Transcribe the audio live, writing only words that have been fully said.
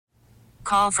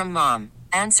call from mom.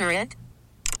 Answer it.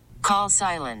 Call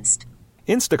silenced.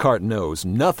 Instacart knows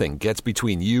nothing gets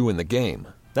between you and the game.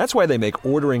 That's why they make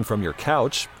ordering from your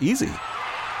couch easy.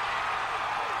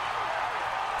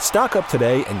 Stock up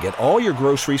today and get all your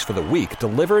groceries for the week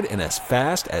delivered in as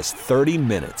fast as 30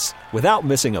 minutes without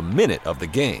missing a minute of the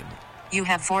game. You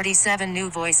have 47 new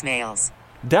voicemails.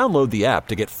 Download the app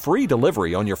to get free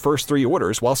delivery on your first 3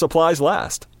 orders while supplies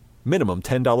last. Minimum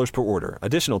 $10 per order.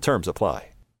 Additional terms apply.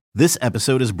 This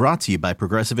episode is brought to you by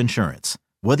Progressive Insurance.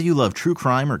 Whether you love true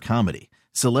crime or comedy,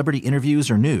 celebrity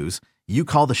interviews or news, you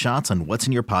call the shots on what's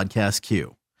in your podcast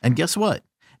queue. And guess what?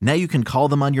 Now you can call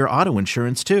them on your auto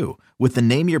insurance too with the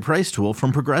Name Your Price tool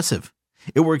from Progressive.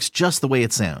 It works just the way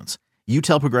it sounds. You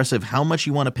tell Progressive how much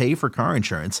you want to pay for car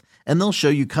insurance, and they'll show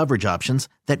you coverage options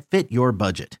that fit your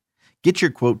budget. Get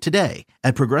your quote today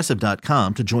at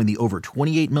Progressive.com to join the over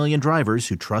 28 million drivers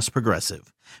who trust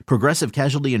Progressive. Progressive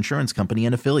Casualty Insurance Company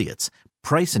and Affiliates.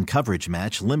 Price and coverage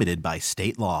match limited by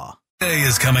state law. Day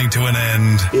is coming to an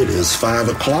end. It is 5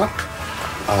 o'clock.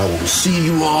 I will see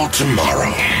you all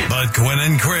tomorrow. But Gwynn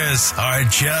and Chris are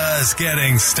just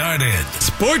getting started.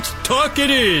 Sports talk it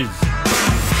is.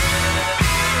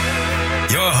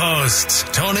 Your hosts,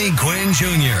 Tony Gwynn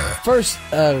Jr. Wait.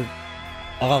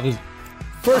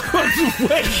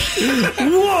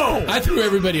 Whoa! I threw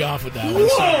everybody off with that one.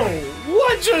 Whoa! Sorry.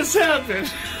 What just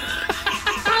happened?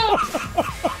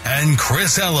 And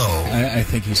Chris Ello. I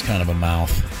think he's kind of a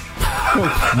mouth.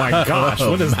 Oh my gosh,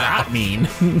 what does that mean?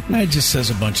 It just says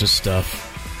a bunch of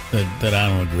stuff that I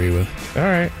don't agree with. All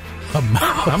right. I'm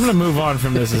going to move on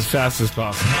from this as fast as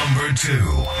possible. Number 2.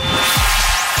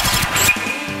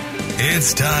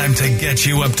 It's time to get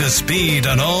you up to speed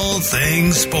on all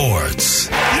things sports.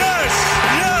 Yes!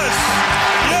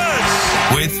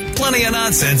 With plenty of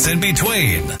nonsense in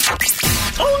between.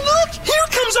 Oh, look! Here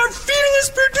comes our fearless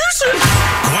producer!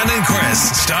 Gwynn and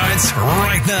Chris starts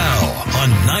right now on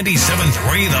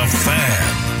 97.3 The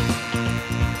Fan.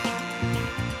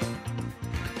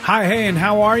 Hi, hey, and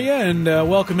how are you? And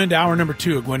welcome into hour number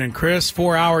 2 of Gwynn and Chris.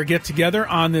 4-hour get-together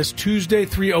on this Tuesday.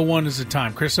 3:01 is the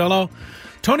time. Chris Ello,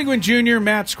 Tony Gwynn Jr.,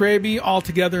 Matt Scraby, all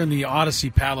together in the Odyssey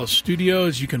Palace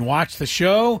studios. You can watch the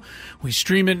show. We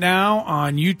stream it now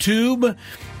on YouTube.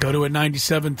 Go to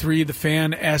 97.3 The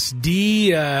Fan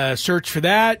SD. Search for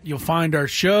that. You'll find our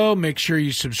show. Make sure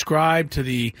you subscribe to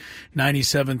the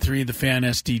 97.3 The Fan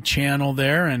SD channel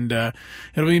there. And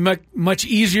it'll be much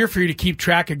easier for you to keep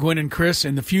track of Gwynn and Chris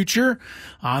in the future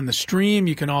on the stream.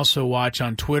 You can also watch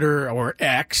on Twitter, or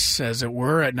X, as it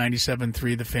were, at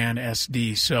 97.3 The Fan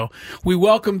SD. So we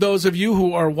welcome those of you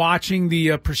who are watching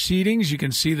the proceedings. You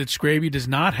can see that Scraby does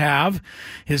not have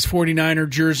his 49er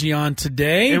jersey on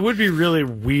today. It would be really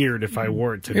weird if I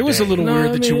wore it today. It was a little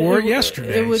weird that you wore it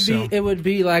yesterday. It would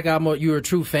be like you're a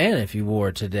true fan if you wore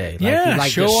it today.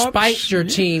 Despite your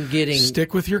team getting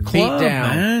stick with your club, beat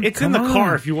down. Man. It's in the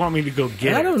car if you want me to go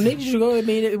get it. I don't need you to go. I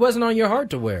mean, it wasn't on your heart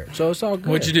to wear it, so it's all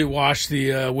good. What'd you do? Wash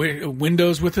the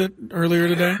windows with it earlier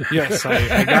today? Yes,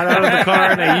 I got out of the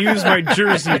car and I used my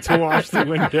jersey to wash the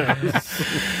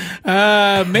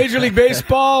windows. Major League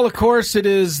Baseball, of course, it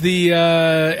is the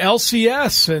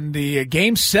LCS, and the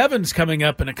Game 7's coming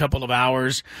up in a couple of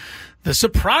hours. The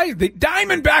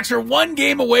Diamondbacks are one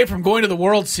game away from going to the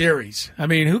World Series. I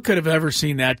mean, who could have ever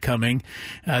seen that coming?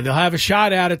 They'll have a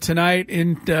shot at it tonight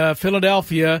in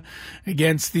Philadelphia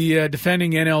against the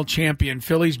defending NL champion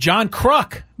Phillies. John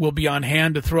Kruk will be on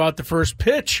hand to throw out the first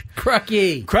pitch.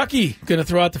 Crucky going to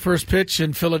throw out the first pitch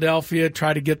in Philadelphia,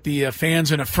 try to get the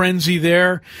fans in a frenzy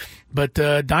there. But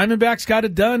Diamondbacks got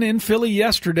it done in Philly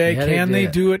yesterday. Yeah, Can they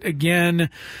do it again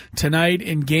tonight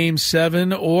in Game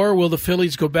 7, or will the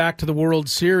Phillies go back to the World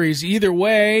Series? Either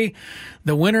way,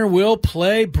 the winner will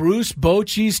play Bruce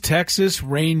Bochy's Texas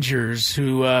Rangers,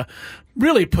 who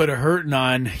really put a hurting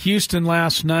on Houston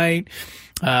last night.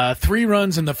 3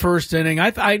 runs in the first inning.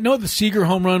 I know the Seager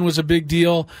home run was a big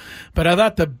deal, but I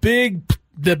thought the big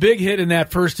hit in that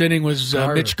first inning was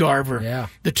Mitch Garver. Yeah.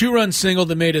 The 2-run single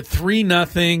that made it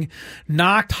 3-0,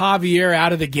 knocked Javier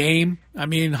out of the game. I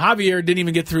mean, Javier didn't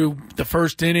even get through the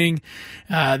first inning.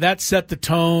 That set the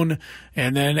tone.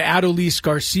 And then Adolis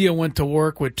Garcia went to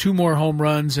work with 2 more home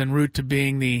runs en route to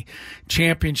being the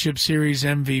Championship Series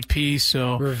MVP.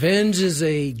 So revenge is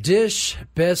a dish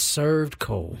best served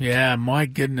cold. Yeah, my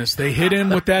goodness. They hit him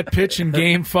with that pitch in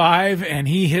Game 5, and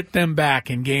he hit them back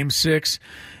in Game 6.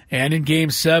 And in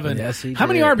Game 7, yes, how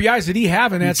many RBIs did he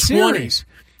have in that 20. series?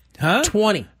 Huh?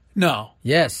 20. No.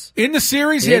 Yes. In the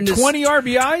series, he had 20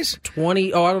 RBIs?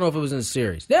 20. Oh, I don't know if it was in the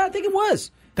series. Yeah, I think it was.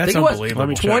 That's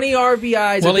unbelievable. 20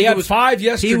 RBIs. Well, he had 5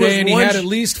 yesterday, and he had at sh-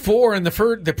 least 4 in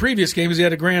the previous games. He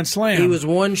had a grand slam. He was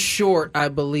 1 short, I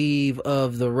believe,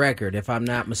 of the record, if I'm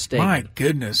not mistaken. My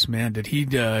goodness, man, did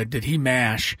he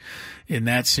mash in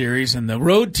that series? And the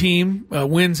road team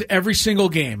wins every single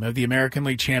game of the American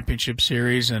League Championship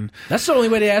Series, and that's the only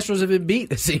way the Astros have been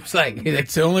beat. It seems like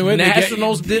it's the only way.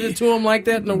 Nationals did it to them like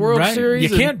that in the World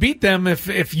Series. You can't beat them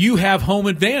if you have home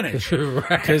advantage,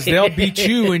 because they'll beat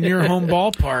you in your home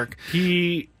ballpark.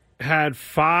 He had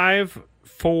 5,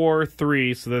 4,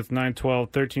 3, so that's 9, 12,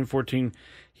 13, 14.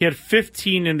 He had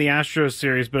 15 in the Astros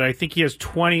series, but I think he has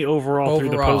 20 overall through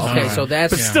the postseason. Okay, so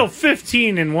that's still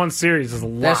 15 in one series is a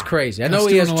lot. That's crazy. I know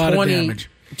he has 20.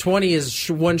 20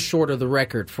 is 1 short of the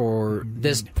record for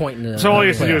this point in the So all he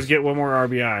has to do is get 1 more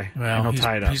RBI, and he'll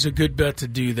tie it up. He's a good bet to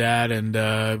do that, and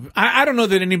I don't know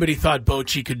that anybody thought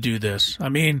Bochy could do this. I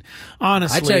mean,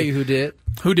 honestly. I tell you who did.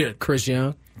 Who did? Chris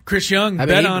Young. Chris Young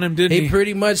bet on him, didn't he? He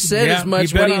pretty much said as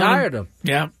much when he hired him.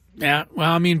 Yeah. Yeah, well,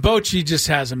 I mean, Bochy just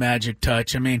has a magic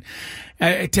touch. I mean,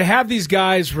 to have these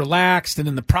guys relaxed and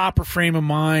in the proper frame of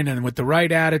mind and with the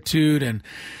right attitude and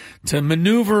to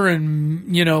maneuver and,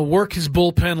 work his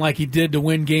bullpen like he did to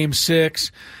win Game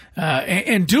 6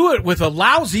 and do it with a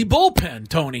lousy bullpen,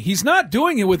 Tony. He's not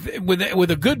doing it with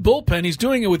a good bullpen. He's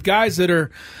doing it with guys that are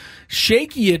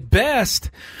shaky at best.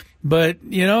 But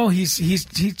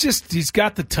he's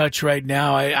got the touch right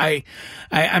now.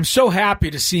 I'm so happy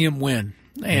to see him win.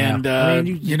 And,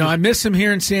 I miss him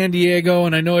here in San Diego,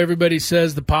 and I know everybody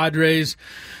says the Padres,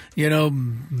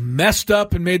 messed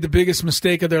up and made the biggest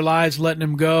mistake of their lives letting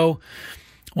him go.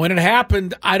 When it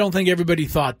happened, I don't think everybody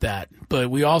thought that, but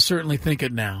we all certainly think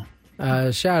it now.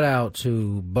 Shout out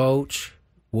to Boch,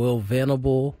 Will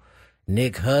Venable,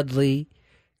 Nick Hudley,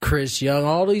 Chris Young.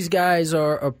 All these guys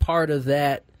are a part of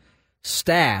that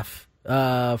staff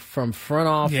from front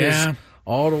office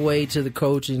all the way to the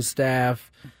coaching staff.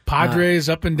 Padres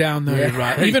up and down there.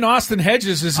 Right. Even Austin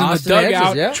Hedges is in the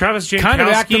dugout. Travis Jankowski. Kind of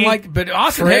acting like, but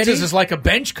Austin Hedges is like a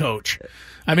bench coach.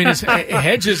 I mean,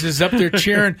 Hedges is up there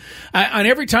cheering. And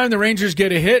every time the Rangers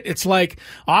get a hit, it's like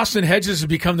Austin Hedges has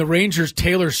become the Rangers'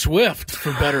 Taylor Swift,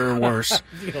 for better or worse.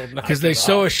 Because they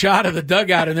sew a shot of the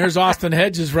dugout, and there's Austin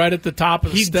Hedges right at the top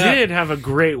of the step. He did have a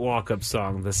great walk-up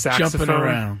song, the saxophone. Jumping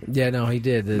around. Yeah, no, he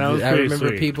did. I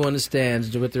remember people in the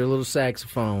stands with their little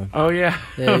saxophone. Oh, yeah.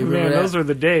 Man, those were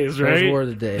the days, right? Those were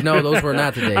the days. No, those were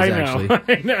not the days, actually.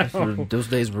 I know. Those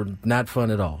days were not fun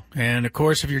at all. And, of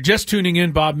course, if you're just tuning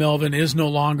in, Bob Melvin is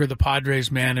no longer the Padres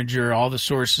manager. All the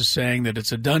sources saying that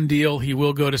it's a done deal. He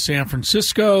will go to San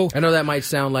Francisco. I know that might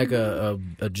sound like a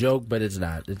joke, but it's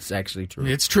not. It's actually true.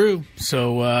 It's true.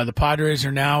 So the Padres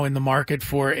are now in the market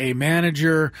for a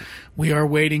manager. We are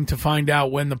waiting to find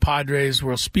out when the Padres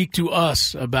will speak to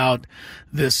us about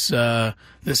this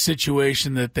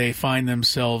situation that they find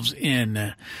themselves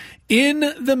in. In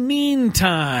the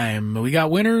meantime, we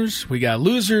got winners, we got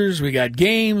losers, we got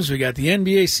games, we got the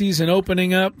NBA season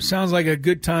opening up. Sounds like a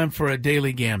good time for a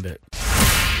Daily Gambit.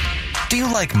 Do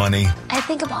you like money? I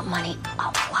think about money a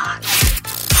lot.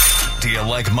 Do you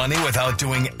like money without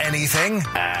doing anything?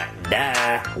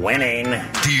 Winning.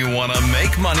 Do you want to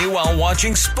make money while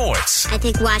watching sports? I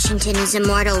think Washington is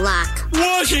immortal luck.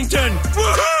 Washington!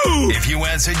 Woohoo! If you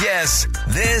answered yes,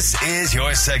 this is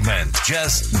your segment.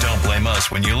 Just don't blame us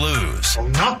when you lose. Well,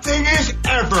 nothing is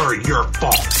ever your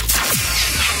fault.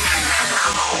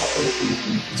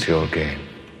 It's your game.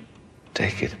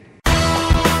 Take it.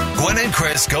 Gwynn and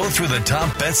Chris go through the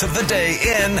top bets of the day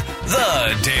in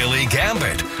the Daily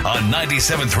Gambit on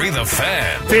 97.3 The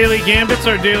Fan. Daily Gambit's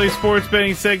our daily sports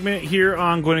betting segment here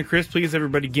on Gwynn and Chris. Please,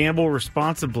 everybody, gamble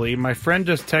responsibly. My friend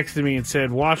just texted me and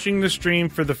said, watching the stream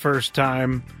for the first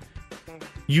time,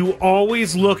 you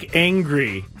always look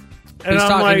angry. And He's I'm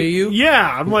talking like, to you?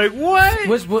 Yeah. I'm like, what?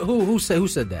 Who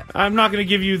said that? I'm not going to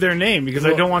give you their name because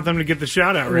I don't want them to get the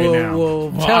shout out right now.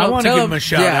 I want to give them a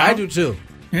shout out. Yeah, I do too.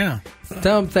 Yeah.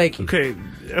 Tell them thank you. Okay.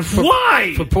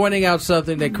 Why? For pointing out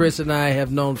something that Chris and I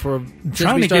have known for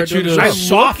trying to get you to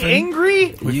soften.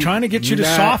 Angry? We're trying to get you to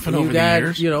soften over the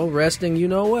years. Resting, you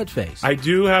know what face. I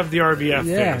do have the RBF face.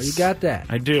 Yeah, you got that.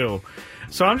 I do.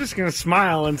 So I'm just going to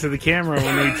smile into the camera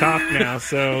when we talk now,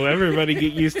 so everybody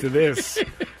get used to this.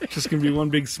 It's just going to be one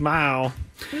big smile.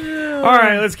 All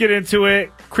right, let's get into it.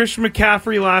 Christian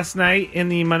McCaffrey last night in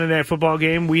the Monday Night Football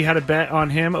game, we had a bet on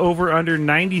him over under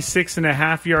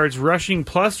 96.5 yards rushing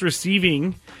plus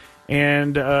receiving.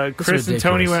 And Chris and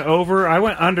Tony went over. I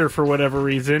went under for whatever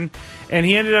reason. And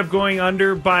he ended up going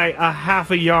under by a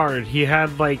half a yard. He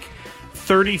had like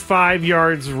 35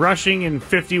 yards rushing and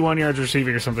 51 yards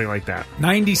receiving or something like that.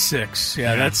 96.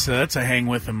 Yeah. That's a hang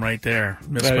with him right there.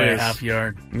 Missed by a half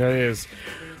yard. That is.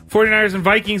 49ers and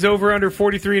Vikings over under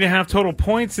 43.5 total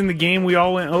points in the game. We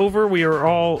all went over. We are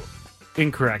all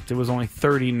incorrect. It was only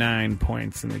 39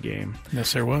 points in the game.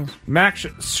 Yes, there was. Matt,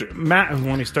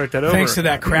 let me start that over. Thanks to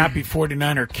that crappy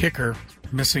 49er kicker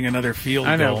missing another field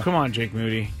goal. I know. Come on, Jake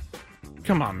Moody.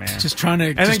 Come on, man. Just trying to.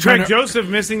 And then Greg Joseph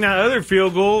missing that other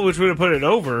field goal, which would have put it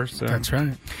over. So. That's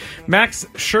right. Max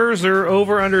Scherzer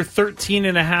over under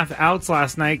 13.5 outs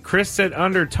last night. Chris said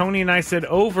under. Tony and I said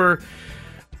over.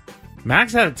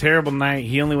 Max had a terrible night.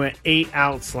 He only went 8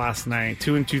 outs last night,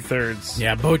 2 2/3.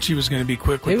 Yeah, Bochy was going to be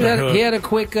quick with the hook. He had a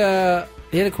quick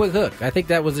hook. I think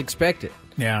that was expected.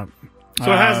 Yeah.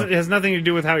 So it has nothing to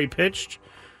do with how he pitched.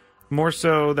 More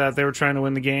so that they were trying to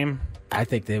win the game. I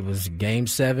think it was Game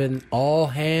 7, all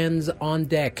hands on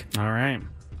deck. All right.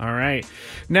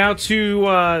 Now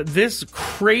to this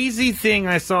crazy thing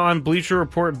I saw on Bleacher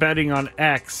Report betting on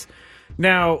X.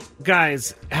 Now,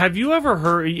 guys, have you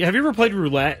ever played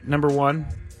roulette, number one?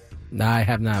 No, I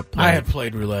have not played. I have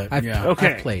played roulette.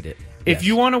 I've played it. If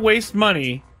you want to waste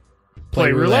money,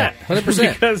 play roulette.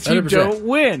 100%. Because you 100%. don't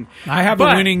win. I have a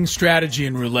winning strategy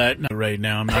in roulette right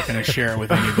now. I'm not going to share it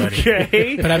with anybody.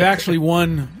 Okay. But I've actually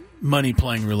won money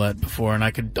playing roulette before, and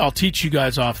I'll teach you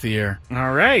guys off the air.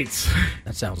 All right.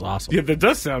 That sounds awesome. Yeah, that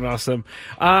does sound awesome.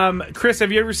 Chris,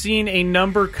 have you ever seen a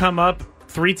number come up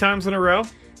 3 times in a row?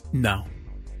 No.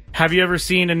 Have you ever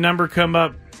seen a number come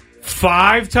up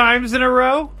 5 times in a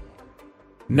row?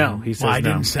 No, he says I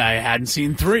no. didn't say I hadn't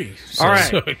seen 3. All right.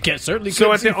 So it certainly So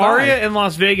could at the see 5. Aria in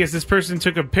Las Vegas, this person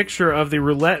took a picture of the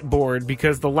roulette board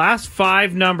because the last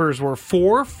 5 numbers were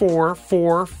 4, 4,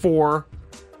 4, 4,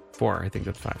 4. I think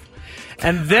that's 5.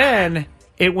 And then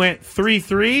it went 3,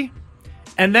 3.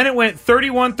 And then it went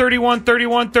 31, 31,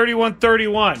 31, 31,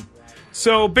 31.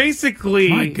 So basically,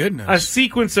 My goodness. a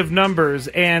sequence of numbers,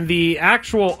 and the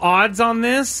actual odds on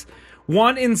this,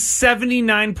 1 in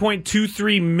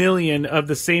 79.23 million of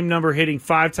the same number hitting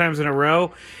 5 times in a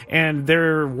row, and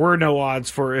there were no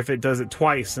odds for if it does it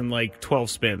twice in like 12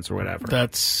 spins or whatever.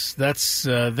 That's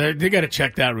they got to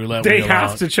check that roulette They wheel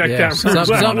have out. to check that roulette.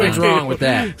 Something's wrong with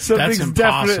that. Something's That's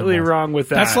definitely impossible. wrong with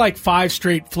that. That's like 5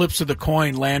 straight flips of the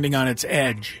coin landing on its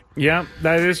edge. Yeah,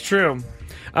 that is true.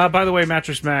 By the way,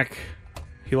 Mattress Mac,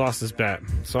 he lost his bet.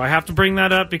 So I have to bring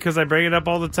that up because I bring it up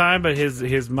all the time, but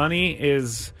his money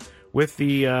is with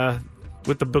the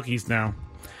bookies now.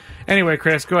 Anyway,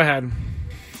 Chris, go ahead.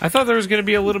 I thought there was going to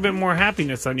be a little bit more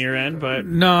happiness on your end, but...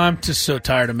 No, I'm just so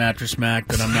tired of Mattress Mac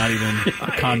that I'm not even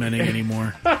commenting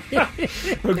anymore.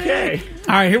 Okay.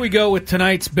 All right, here we go with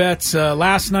tonight's bets.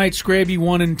 Last night, Scraby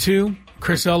 1 and 2.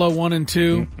 Chris Ello 1 and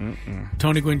 2.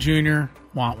 Tony Gwynn Jr.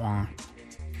 Wah wah.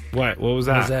 What was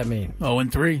that? What does that mean? 0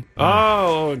 and 3.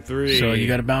 Oh, 3. So you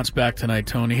got to bounce back tonight,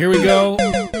 Tony. Here we go.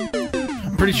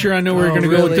 I'm pretty sure I know where you're going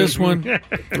to go with this one.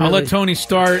 I'll let Tony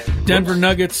start. Denver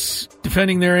Nuggets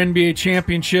defending their NBA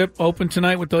championship. Open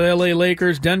tonight with the LA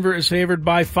Lakers. Denver is favored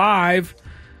by 5.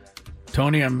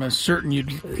 Tony, I'm certain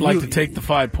you'd like to take the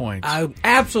 5 points. I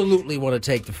absolutely want to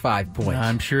take the 5 points.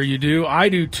 I'm sure you do. I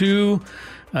do too.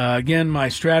 Again, my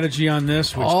strategy on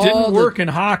this, which didn't work in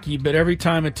hockey, but every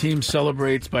time a team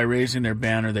celebrates by raising their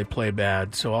banner, they play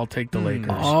bad. So I'll take the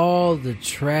Lakers. All the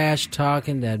trash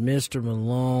talking that Mr.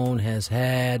 Malone has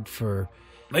had for...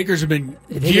 Lakers have been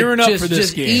gearing up for this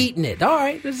just game. Eating it. All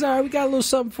right, this is all right. We got a little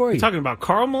something for you. You talking about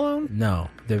Karl Malone? No.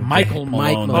 Michael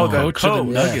Malone, the coach of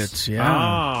the Nuggets. Yes. Yeah.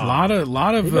 Oh. A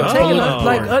lot of taking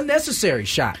like unnecessary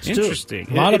shots, too. Interesting.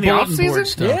 A lot of in the bulletin board offseason?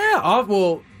 stuff. Yeah,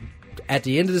 well, at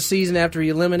the end of the season after he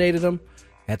eliminated them,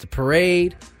 at the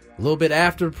parade, a little bit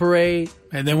after the parade.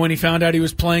 And then when he found out he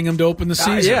was playing him to open the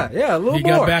season, yeah, a little he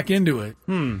more. got back into it.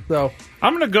 So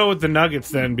I'm going to go with the Nuggets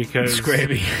then because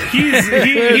Scraby. He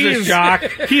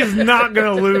is not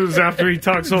going to lose after he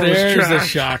talks all this There's trash. a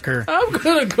shocker. I'm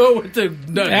going to go with the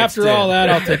Nuggets. After all that,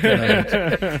 I'll take the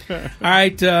Nuggets. All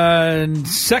right,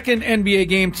 second NBA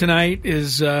game tonight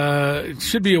is it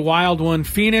should be a wild one.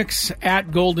 Phoenix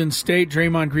at Golden State.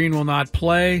 Draymond Green will not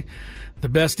play. The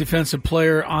best defensive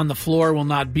player on the floor will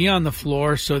not be on the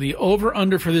floor. So the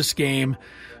over-under for this game,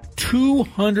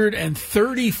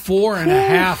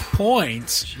 234.5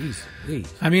 points. Jeez.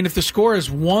 I mean, if the score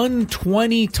is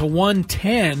 120 to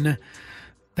 110,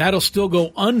 that'll still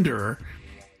go under.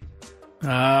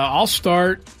 I'll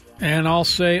start, and I'll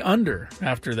say under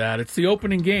after that. It's the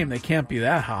opening game. They can't be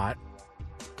that hot.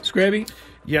 Scraby?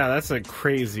 Yeah, that's a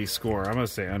crazy score. I'm going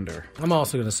to say under. I'm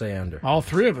also going to say under. All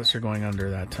 3 of us are going under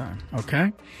that time.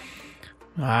 Okay.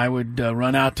 I would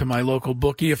run out to my local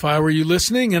bookie if I were you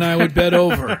listening, and I would bet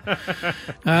over.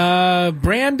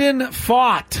 Brandon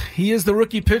Pfaadt. He is the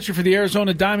rookie pitcher for the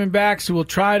Arizona Diamondbacks who will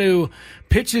try to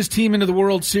pitch his team into the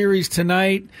World Series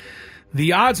tonight.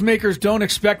 The odds makers don't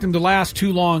expect him to last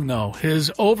too long, though.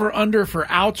 His over-under for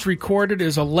outs recorded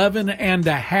is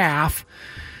 11.5.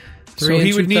 So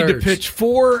he would need to pitch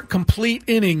 4 complete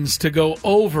innings to go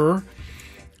over.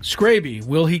 Scraby,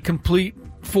 will he complete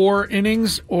 4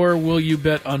 innings, or will you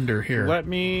bet under here? Let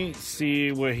me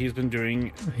see what he's been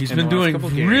doing. He's been doing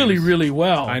really, really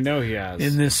well. I know he has.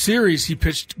 In this series, he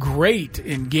pitched great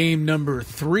in game number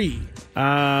 3.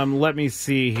 Let me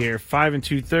see here. 5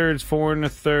 2/3, 4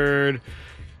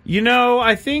 1/3.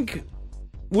 I think,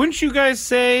 wouldn't you guys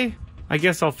say? I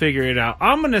guess I'll figure it out.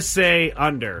 I'm going to say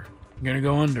under. I'm going to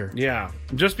go under. Yeah.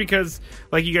 Just because,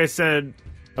 like you guys said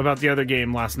about the other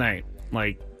game last night,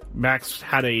 like Max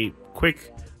had a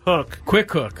quick hook.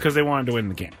 Because they wanted to win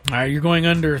the game. All right, you're going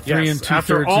under 3 2/3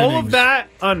 After all innings. of that,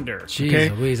 under.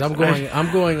 Jeez Louise, I'm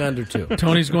going under too.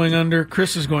 Tony's going under.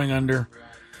 Chris is going under.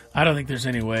 I don't think there's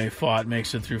any way Fott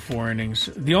makes it through 4 innings.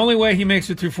 The only way he makes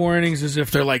it through 4 innings is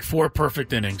if they're like 4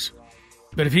 perfect innings.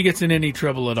 But if he gets in any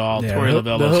trouble at all, Torey Lovello's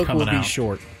coming out. The hook will be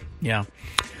short. Yeah.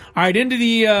 All right, into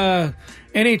the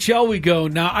NHL we go.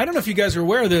 Now, I don't know if you guys are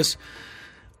aware of this.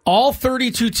 All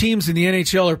 32 teams in the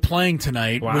NHL are playing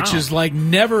tonight, which is like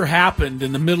never happened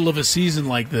in the middle of a season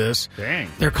like this. Dang.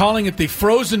 They're calling it the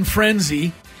Frozen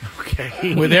Frenzy.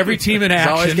 Okay. With every team in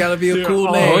action. It's always got to be a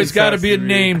cool name. Always got to be a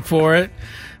name for it.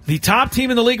 The top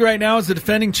team in the league right now is the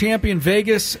defending champion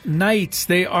Vegas Knights.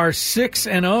 They are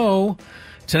 6-0.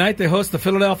 Tonight they host the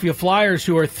Philadelphia Flyers,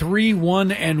 who are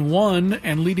 3-1-1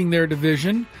 and leading their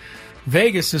division.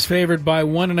 Vegas is favored by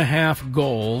 1.5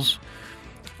 goals.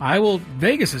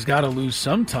 Vegas has got to lose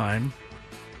sometime,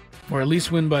 or at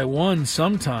least win by 1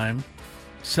 sometime.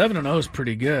 7-0 is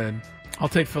pretty good. I'll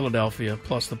take Philadelphia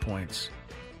plus the points.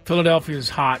 Philadelphia is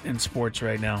hot in sports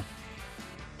right now.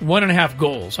 1.5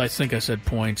 goals. I think I said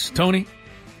points. Tony?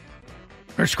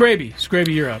 Or Scraby.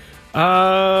 Scraby, you're up.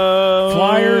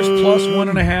 Flyers plus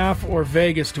 1.5 or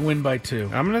Vegas to win by 2?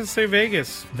 I'm going to say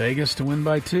Vegas. Vegas to win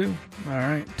by 2. All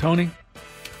right. Tony?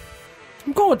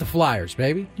 I'm going with the Flyers,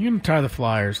 baby. You're going to try the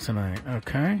Flyers tonight.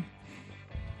 Okay.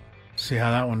 See how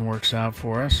that one works out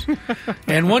for us.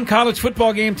 And one college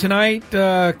football game tonight.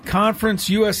 Conference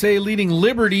USA leading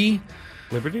Liberty.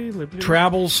 Liberty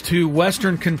travels to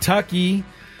Western Kentucky.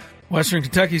 Western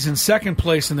Kentucky's in second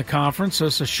place in the conference, so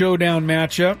it's a showdown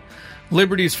matchup.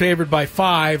 Liberty is favored by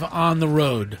 5 on the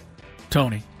road.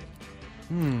 Tony.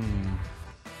 Didn't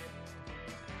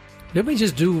we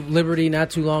just do Liberty not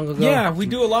too long ago? Yeah, we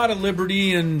do a lot of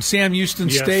Liberty and Sam Houston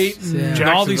State and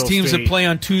Yeah. all these teams that play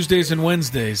on Tuesdays and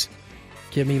Wednesdays.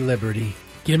 Give me Liberty.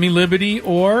 Give me Liberty,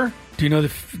 or do you know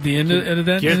the end of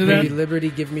that? Give me Liberty,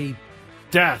 give me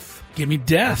Death. Give me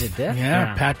death. Is it death?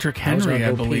 Yeah, Patrick Henry,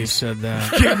 I believe, said that.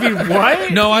 Give me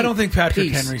what? No, I don't think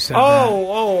Patrick Henry said that.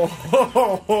 Oh.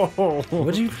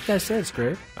 What did you think I said,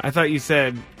 Scrape? I thought you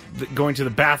said going to the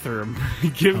bathroom.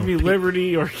 Give me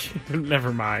Liberty or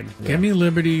never mind. Give me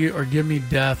Liberty or give me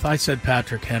death. I said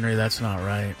Patrick Henry. That's not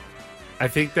right. I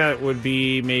think that would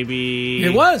be maybe...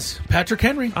 It was Patrick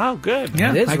Henry. Oh, good.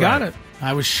 Yeah, I got it.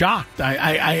 I was shocked.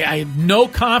 I had no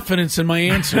confidence in my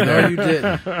answer there. No, you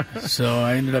didn't. So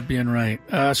I ended up being right.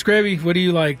 Scraby, what do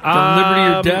you like? Liberty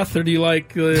or death, or do you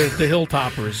like the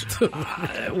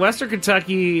Hilltoppers? Western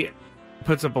Kentucky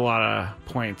puts up a lot of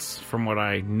points from what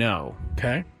I know.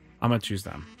 Okay. I'm going to choose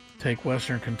them. Take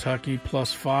Western Kentucky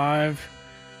plus 5.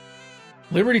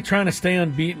 Liberty trying to stay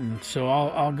unbeaten, so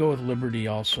I'll go with Liberty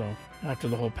also after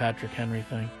the whole Patrick Henry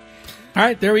thing. All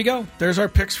right, there we go. There's our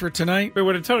picks for tonight. Wait,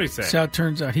 what did Tony say? That's how it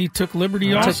turns out. He took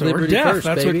Liberty also, Liberty or death. first,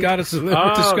 That's baby. what got us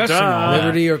discussing all that.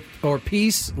 Liberty or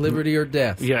peace, liberty or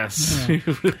death. Yes. Yeah.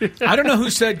 I don't know who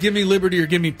said give me liberty or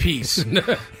give me peace.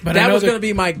 But that was going to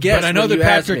be my guess. But I know that you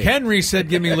asked Patrick me. Henry said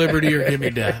give me liberty or give me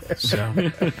death. So.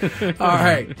 All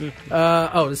right.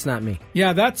 It's not me.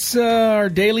 Yeah, that's our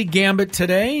Daily Gambit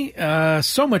today.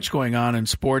 So much going on in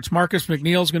sports. Marcus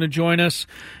McNeill is going to join us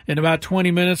in about 20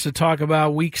 minutes to talk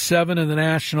about Week 7 of the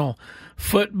National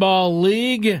Football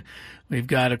League. We've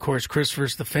got, of course, Chris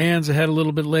vs. the Fans ahead a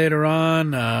little bit later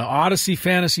on. Odyssey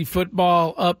Fantasy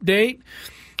Football Update.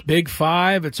 Big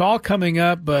 5. It's all coming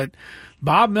up, but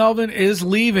Bob Melvin is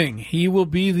leaving. He will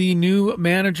be the new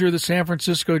manager of the San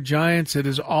Francisco Giants. It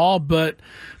has all but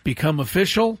become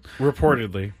official.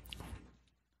 Reportedly.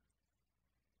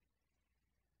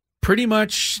 Pretty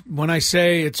much when I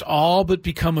say it's all but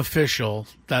become official,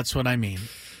 that's what I mean.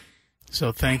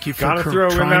 So thank you for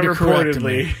trying to correct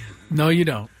me. No, you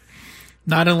don't.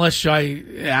 Not unless I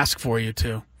ask for you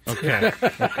to. Okay.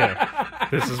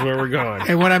 This is where we're going.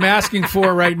 And what I'm asking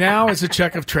for right now is a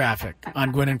check of traffic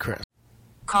on Gwynn and Chris.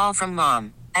 Call from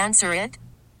mom. Answer it.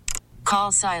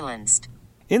 Call silenced.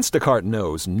 Instacart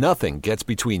knows nothing gets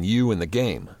between you and the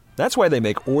game. That's why they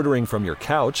make ordering from your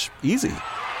couch easy.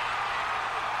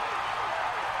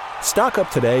 Stock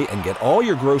up today and get all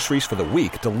your groceries for the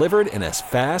week delivered in as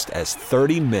fast as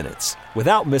 30 minutes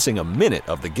without missing a minute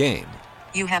of the game.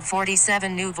 You have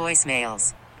 47 new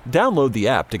voicemails. Download the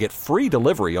app to get free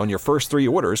delivery on your first 3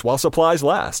 orders while supplies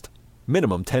last.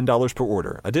 Minimum $10 per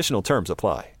order. Additional terms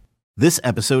apply. This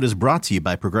episode is brought to you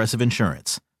by Progressive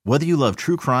Insurance. Whether you love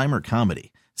true crime or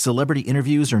comedy, celebrity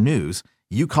interviews or news,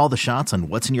 you call the shots on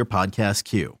what's in your podcast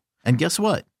queue. And guess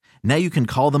what? Now you can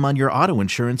call them on your auto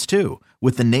insurance too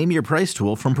with the Name Your Price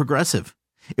tool from Progressive.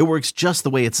 It works just the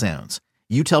way it sounds.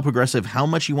 You tell Progressive how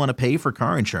much you want to pay for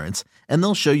car insurance, and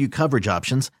they'll show you coverage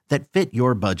options that fit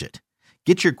your budget.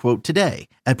 Get your quote today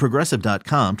at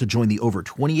Progressive.com to join the over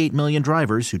 28 million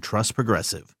drivers who trust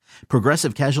Progressive.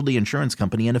 Progressive Casualty Insurance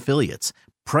Company and Affiliates.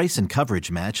 Price and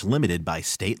coverage match limited by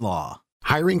state law.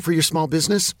 Hiring for your small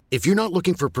business? If you're not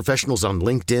looking for professionals on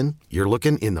LinkedIn, you're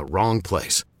looking in the wrong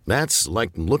place. That's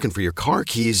like looking for your car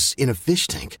keys in a fish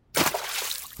tank.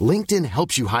 LinkedIn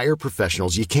helps you hire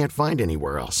professionals you can't find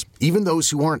anywhere else, even those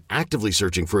who aren't actively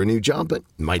searching for a new job but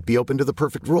might be open to the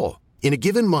perfect role. In a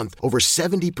given month, over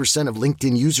 70% of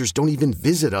LinkedIn users don't even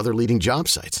visit other leading job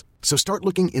sites. So start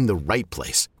looking in the right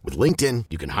place. With LinkedIn,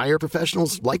 you can hire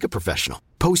professionals like a professional.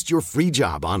 Post your free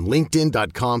job on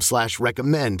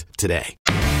linkedin.com/recommend today.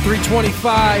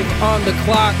 3:25 on the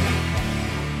clock.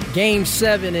 Game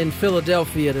 7 in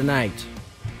Philadelphia tonight.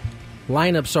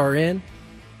 Lineups are in.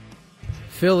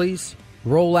 Phillies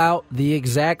roll out the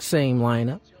exact same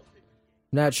lineup.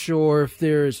 Not sure if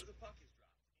there's...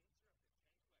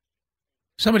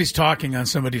 Somebody's talking on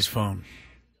somebody's phone.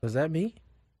 Was that me?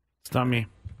 It's not me.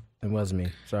 It was me.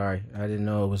 Sorry. I didn't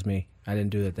know it was me. I didn't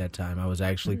do it that time. I was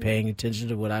actually paying attention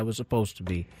to what I was supposed to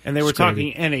be. And they were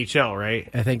talking NHL, right?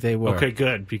 I think they were. Okay,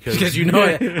 good. Because you know,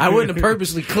 I wouldn't have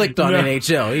purposely clicked on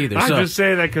NHL either. I just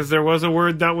say that because there was a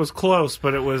word that was close,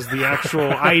 but it was the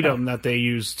actual item that they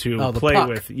used to play puck.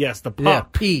 with. Yes, the puck. Yeah,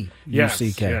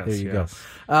 P-U-C-K. Yes, there you yes.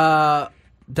 go.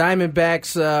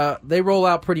 Diamondbacks, they roll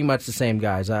out pretty much the same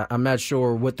guys. I'm not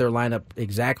sure what their lineup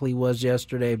exactly was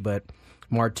yesterday, but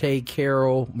Marte,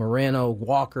 Carroll, Moreno,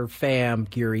 Walker, Pham,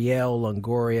 Gurriel,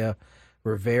 Longoria,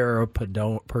 Rivera,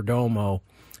 Perdomo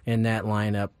in that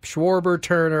lineup. Schwarber,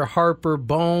 Turner, Harper,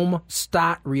 Bohm,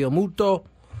 Stott, Realmuto,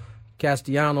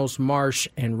 Castellanos, Marsh,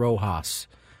 and Rojas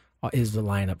is the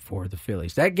lineup for the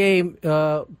Phillies. That game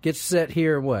gets set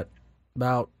here in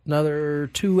about another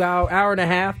 2 hour and a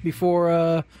half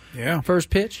before first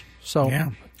pitch. So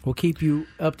we'll keep you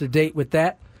up to date with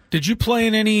that. Did you play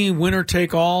in any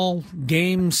winner-take-all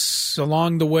games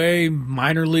along the way,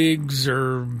 minor leagues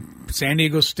or San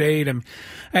Diego State?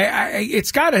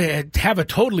 It's got to have a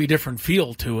totally different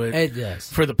feel to it. It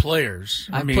does. For the players.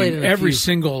 I mean, played in every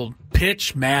single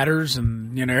pitch matters,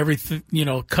 and every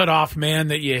cutoff man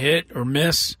that you hit or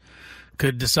miss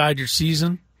could decide your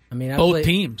season. I mean, both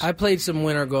teams. I played some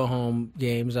winner-go-home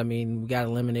games. I mean, we got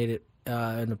eliminated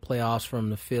in the playoffs from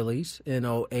the Phillies in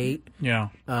 2008. Yeah.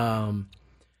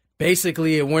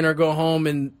 Basically, a winner-go-home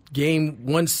in game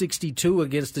 162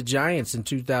 against the Giants in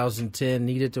 2010.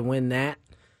 Needed to win that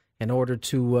in order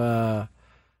to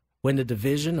win the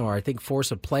division, or I think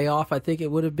force a playoff, I think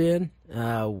it would have been.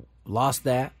 Lost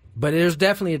that. But there's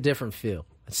definitely a different feel.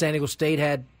 San Diego State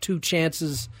had 2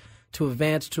 chances to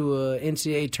advance to a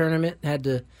NCAA tournament.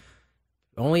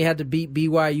 Only had to beat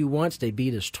BYU once. They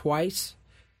beat us twice.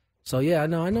 So, yeah, I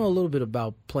know a little bit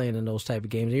about playing in those type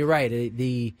of games. And you're right.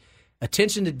 The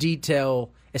attention to detail,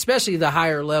 especially the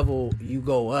higher level you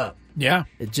go up. Yeah,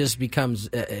 it just becomes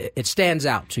it stands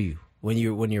out to you when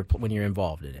you're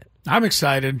involved in it. I'm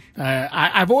excited.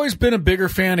 I've always been a bigger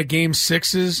fan of Game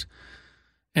 6s,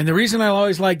 and the reason I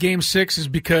always like Game 6 is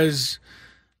because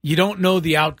you don't know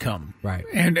the outcome. Right.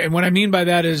 And what I mean by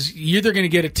that is you're either going to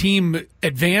get a team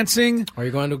advancing, or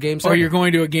you're going to a Game 7, or you're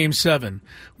going to a Game 7.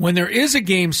 When there is a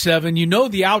Game 7, you know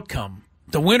the outcome.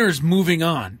 The winner's moving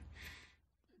on.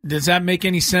 Does that make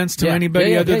any sense to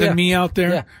anybody other than me out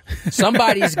there? Yeah.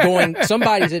 Somebody's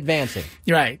advancing.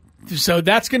 Right. So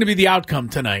that's going to be the outcome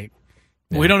tonight.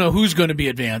 Yeah. We don't know who's going to be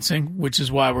advancing, which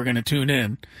is why we're going to tune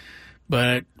in.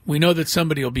 But we know that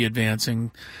somebody will be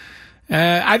advancing.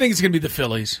 I think it's going to be the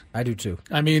Phillies. I do too.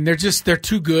 I mean, they're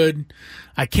too good.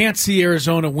 I can't see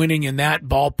Arizona winning in that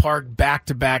ballpark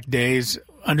back-to-back days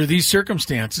under these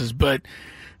circumstances. But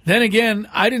then again,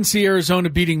 I didn't see Arizona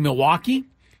beating Milwaukee.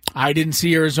 I didn't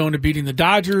see Arizona beating the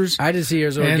Dodgers. I didn't see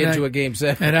Arizona get to a Game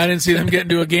 7. And I didn't see them getting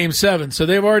to a Game 7. So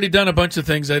they've already done a bunch of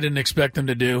things I didn't expect them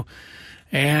to do.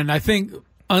 And I think,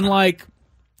 unlike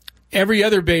every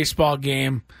other baseball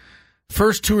game,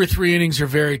 first 2 or 3 innings are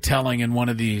very telling in one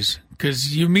of these.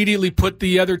 because you immediately put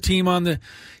the other team on the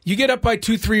 – you get up by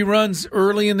 2-3 runs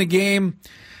early in the game.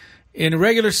 In a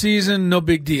regular season, no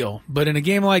big deal. But in a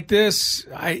game like this,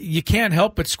 you can't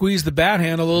help but squeeze the bat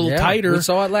hand a little tighter. We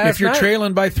saw it last if you're night.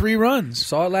 trailing by 3 runs.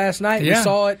 Saw it last night. Yeah. We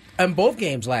saw it in both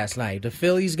games last night. The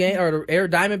Phillies game or the Air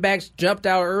Diamondbacks jumped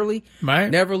out early,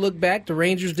 never looked back. The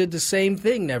Rangers did the same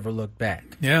thing, never looked back.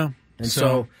 Yeah. And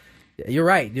so you're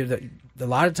right. A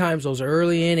lot of times those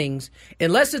early innings,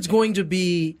 unless it's going to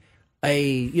be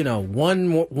a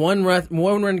one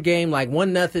run game like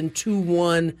 1-0,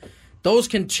 2-1. Those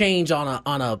can change on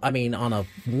a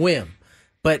whim.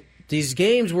 But these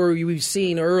games where we've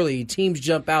seen early teams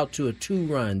jump out to a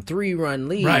 2-run, 3-run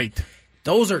lead. Right.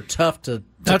 Those are tough to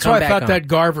That's come why I back thought on. that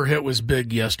Garver hit was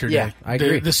big yesterday. Yeah, I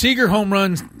agree. The Seager home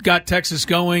run got Texas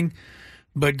going,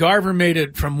 but Garver made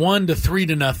it from 1 to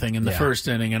 3-0 in the first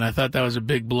inning, and I thought that was a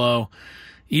big blow.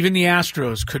 Even the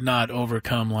Astros could not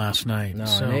overcome last night. No,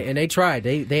 and they tried.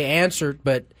 They answered,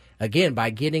 but again, by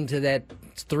getting to that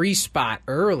 3 spot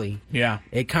early,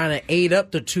 it kind of ate up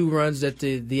the 2 runs that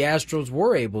the Astros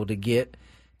were able to get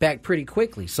back pretty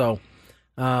quickly. So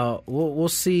we'll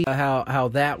see how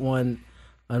that one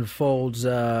unfolds.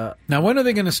 Now, when are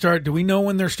they going to start? Do we know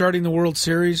when they're starting the World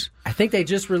Series? I think they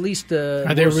just released the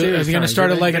Are they going to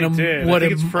start it like in a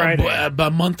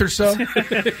month or so?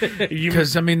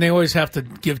 Because, they always have to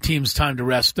give teams time to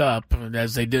rest up,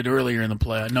 as they did earlier in the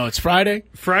play. No, it's Friday?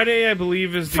 Friday, I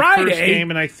believe, is the first game,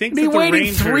 and I think that the waiting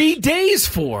Rangers, 3 days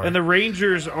for. And the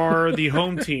Rangers are the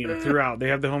home team throughout. They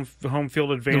have the home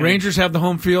field advantage. The Rangers have the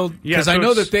home field? Because I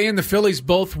know that they and the Phillies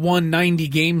both won 90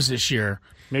 games this year.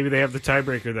 Maybe they have the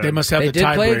tiebreaker then. They must have the tiebreaker. They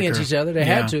did play against each other. They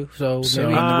had to. So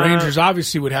maybe. And the Rangers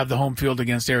obviously would have the home field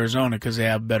against Arizona because they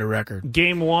have a better record.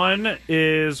 Game 1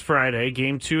 is Friday.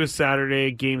 Game 2 is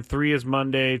Saturday. Game 3 is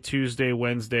Monday, Tuesday,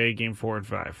 Wednesday, Game 4 and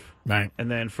 5. Right.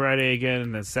 And then Friday again,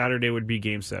 and then Saturday would be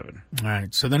Game 7. All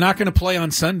right. So they're not going to play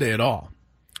on Sunday at all.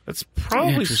 That's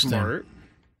probably smart.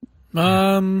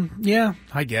 Yeah,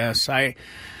 I guess.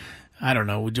 I don't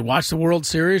know. Would you watch the World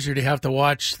Series, or do you have to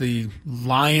watch the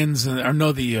Lions? I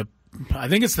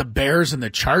think it's the Bears and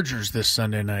the Chargers this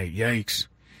Sunday night. Yikes!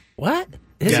 What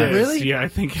is it really? Yeah, I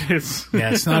think it is. Yeah,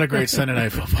 it's not a great Sunday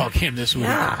night football game this week.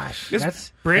 Gosh,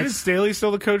 is Brandon Staley still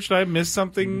the coach? Did I miss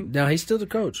something? No, he's still the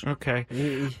coach. Okay.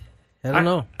 I don't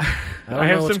know. I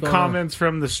have some comments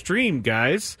from the stream,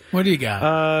 guys. What do you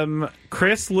got?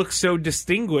 Chris looks so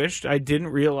distinguished. I didn't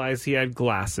realize he had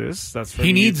glasses. That's from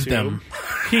he needs YouTube. them.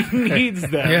 He needs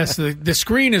them. Yes, the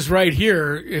screen is right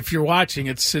here. If you're watching,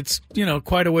 it's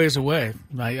quite a ways away.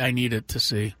 I need it to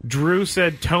see. Drew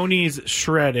said Tony's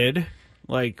shredded.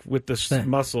 Like with the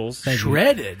muscles.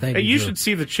 Shredded. You should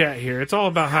see the chat here. It's all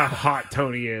about how hot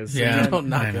Tony is. Yeah, don't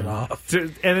knock it off.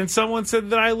 And then someone said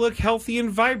that I look healthy and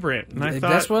vibrant. And I thought,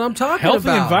 that's what I'm talking healthy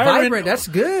about. And vibrant. That's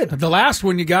good. The last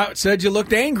one you got said you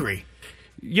looked angry.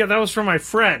 Yeah, that was from my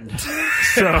friend.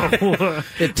 So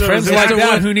friends like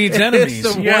that who needs enemies.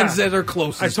 It's the ones that are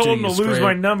closest. I told him to lose Scrape.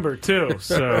 my number too.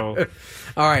 So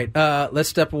all right, let's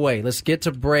step away. Let's get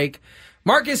to break.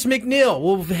 Marcus McNeill.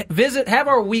 We'll have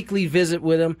our weekly visit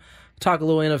with him. Talk a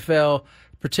little NFL,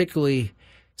 particularly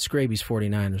Scraby's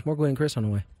 49ers. More Gwynn and Chris on the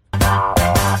way. All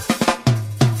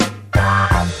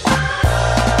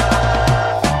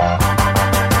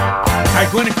right,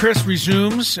 Gwynn and Chris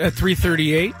resumes at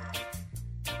 3:38.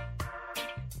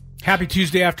 Happy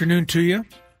Tuesday afternoon to you.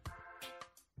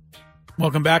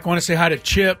 Welcome back. I want to say hi to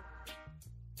Chip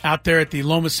out there at the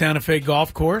Loma Santa Fe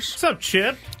Golf Course. What's up,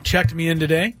 Chip? Checked me in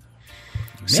today.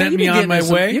 Man, Sent me on my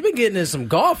way. You've been getting in some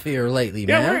golf here lately,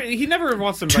 man. He never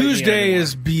wants to invite me Tuesday anymore.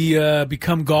 is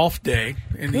become golf day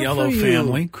in the Yellow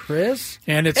family. Chris.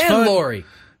 And it's and fun. Lori.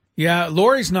 Yeah,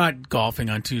 Lori's not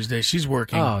golfing on Tuesday. She's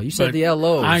working. Oh, you said the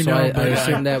LO. I know. So I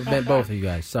assumed that meant both of you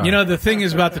guys. Sorry. The thing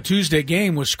is about the Tuesday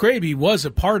game was Scraby was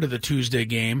a part of the Tuesday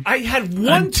game. I had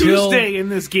one Tuesday in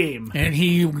this game. And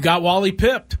he got Wally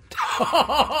pipped.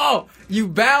 Oh, you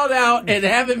bowed out and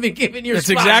haven't been given your That's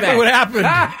spot exactly back. what happened.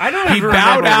 I don't He even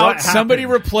bowed remember out. what happened. Somebody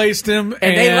replaced him.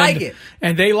 And they like it.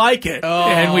 And they like it. Oh,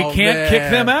 and we can't man. kick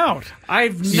them out.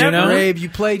 I've never... Brave, you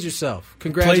played yourself.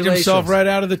 Congratulations. Played himself right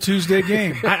out of the Tuesday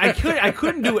game. I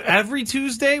couldn't do every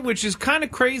Tuesday, which is kind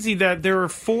of crazy that there are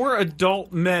 4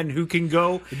 adult men who can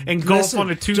go and golf on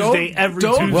a Tuesday every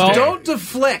Tuesday. Well, don't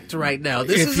deflect right now.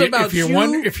 This is about if you're you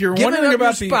wondering giving up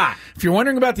about your spot. if you're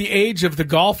wondering about the age of the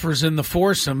golfers in the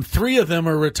foursome, 3 of them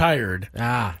are retired.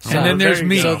 And then there's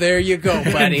me. So there you go,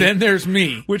 buddy. And then there's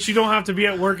me. Which you don't have to be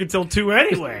at work until 2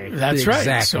 anyway. That's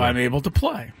right. So I'm able to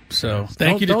play. So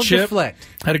thank you to Chip. Deflect.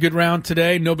 Had a good round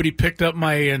today. Nobody picked up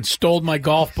and stole my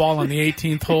golf ball on the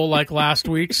 18th hole like last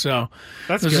week. So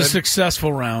it was a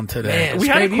successful round today. Man, we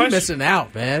had you missing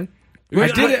out, man. I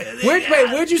did it.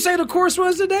 Where'd you say the course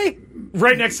was today?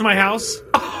 Right next to my house.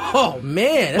 Oh,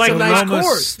 man. That's a nice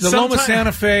course. The Loma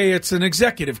Santa Fe, it's an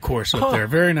executive course up there.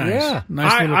 Very nice. Yeah.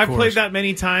 Nice little I've course. played that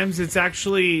many times. It's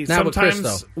actually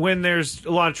sometimes when there's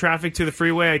a lot of traffic to the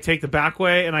freeway, I take the back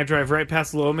way and I drive right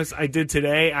past Lomas. I did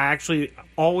today. I actually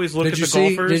always look at the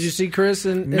golfers. Did you see Chris?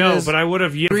 No, but I would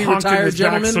have honked in his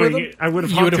backswing. I would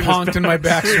have You would have honked in my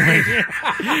backswing.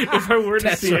 If I were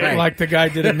to see it. Like the guy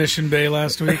did at Mission Bay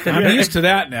last week. I'm used to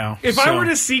that now. If I were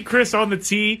to see Chris on the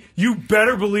tee, you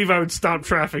better believe I would stop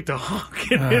traffic to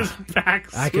honk in his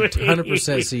backswing. I could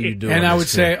 100% see you doing And I would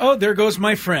this, say, there goes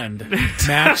my friend,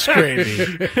 Matt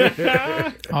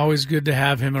Scraby. Always good to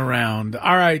have him around.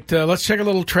 All right, let's check a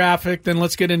little traffic, then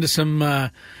let's get into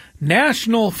some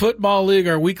National Football League,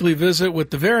 our weekly visit with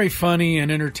the very funny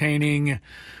and entertaining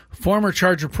former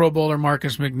Charger Pro Bowler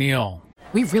Marcus McNeill.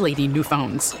 We really need new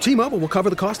phones. T-Mobile will cover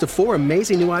the cost of 4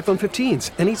 amazing new iPhone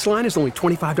 15s, and each line is only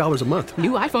 $25 a month.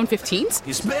 New iPhone 15s?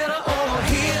 It's better over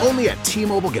here. Only at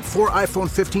T-Mobile, get 4 iPhone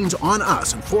 15s on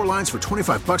us and 4 lines for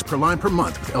 $25 per line per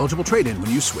month with eligible trade-in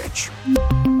when you switch.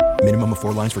 Minimum of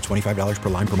 4 lines for $25 per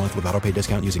line per month with autopay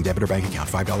discount using debit or bank account.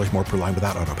 $5 more per line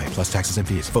without autopay, plus taxes and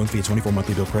fees. Phone fee at 24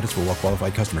 monthly bill credits for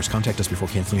well-qualified customers. Contact us before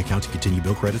canceling account to continue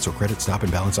bill credits or credit stop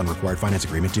and balance on required finance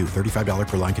agreement due. $35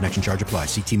 per line connection charge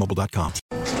applies. See T-Mobile.com.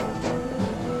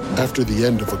 After the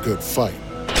end of a good fight,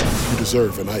 you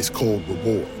deserve an ice-cold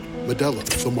reward. Modelo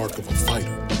is the mark of a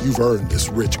fighter. You've earned this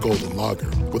rich golden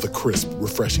lager with a crisp,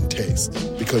 refreshing taste.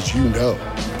 Because you know,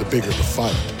 the bigger the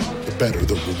fight, the better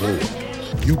the reward.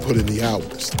 You put in the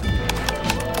hours,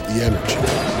 the energy,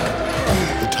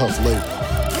 the tough labor.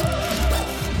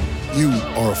 You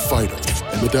are a fighter,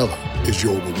 and Modelo is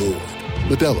your reward.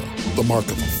 Modelo, the mark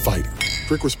of a fighter.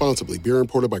 Drink responsibly. Beer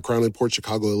imported by Crown Imports,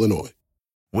 Chicago, Illinois.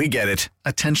 We get it.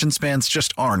 Attention spans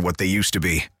just aren't what they used to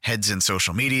be. Heads in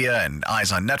social media and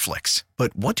eyes on Netflix.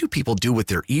 But what do people do with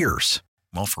their ears?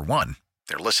 Well, for one,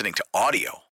 they're listening to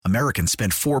audio. Americans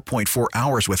spend 4.4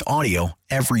 hours with audio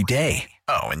every day.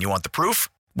 Oh, and you want the proof?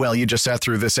 Well, you just sat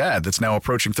through this ad that's now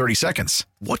approaching 30 seconds.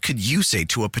 What could you say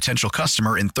to a potential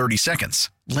customer in 30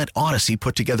 seconds? Let Odyssey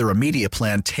put together a media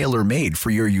plan tailor-made for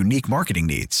your unique marketing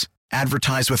needs.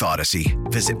 Advertise with Odyssey.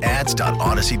 Visit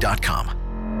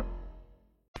ads.odyssey.com.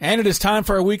 And it is time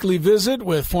for our weekly visit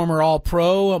with former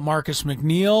All-Pro Marcus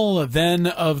McNeill, then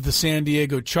of the San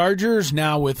Diego Chargers,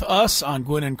 now with us on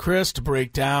Gwynn and Chris to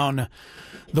break down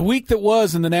the week that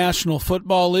was in the National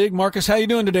Football League. Marcus, how you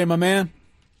doing today, my man?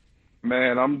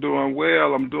 Man, I'm doing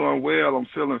well. I'm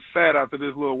feeling fat after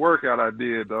this little workout I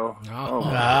did, though.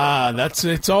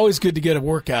 It's always good to get a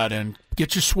workout in.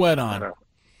 Get your sweat on.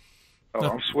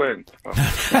 I'm sweating.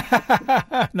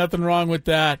 Nothing wrong with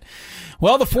that.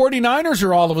 Well, the 49ers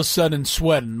are all of a sudden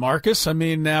sweating, Marcus. I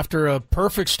mean, after a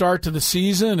perfect start to the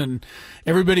season and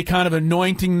everybody kind of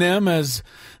anointing them as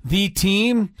the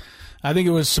team, I think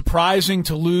it was surprising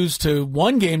to lose to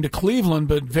one game to Cleveland,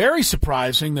 but very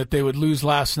surprising that they would lose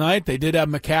last night. They did have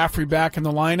McCaffrey back in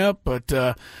the lineup, but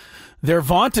their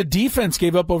vaunted defense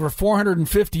gave up over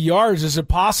 450 yards. Is it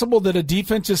possible that a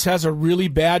defense just has a really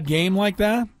bad game like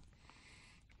that?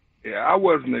 Yeah, I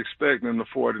wasn't expecting the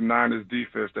 49ers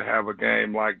defense to have a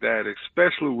game like that,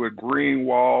 especially with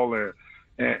Greenwald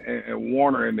and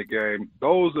Warner in the game.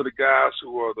 Those are the guys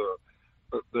who are the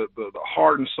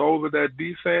heart and soul of that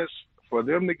defense. For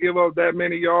them to give up that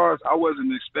many yards, I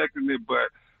wasn't expecting it, but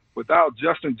without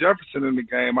Justin Jefferson in the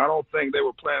game, I don't think they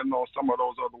were planning on some of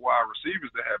those other wide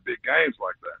receivers to have big games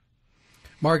like that.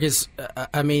 Marcus,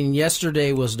 I mean,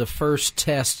 yesterday was the first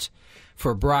test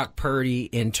for Brock Purdy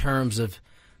in terms of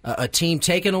a team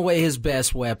taking away his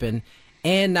best weapon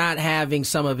and not having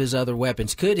some of his other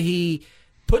weapons. Could he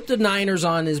put the Niners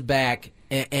on his back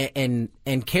and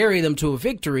carry them to a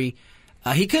victory?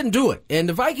 He couldn't do it. And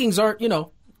the Vikings aren't,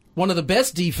 one of the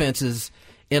best defenses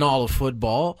in all of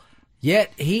football.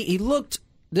 Yet he looked.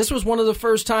 This was one of the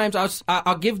first times.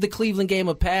 I'll give the Cleveland game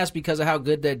a pass because of how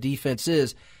good that defense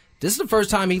is. This is the first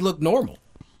time he looked normal.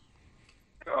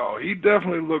 Oh, he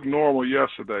definitely looked normal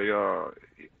yesterday.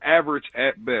 Average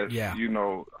at best. Yeah.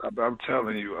 I'm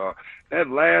telling you, that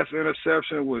last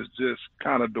interception was just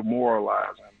kind of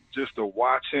demoralizing. Just to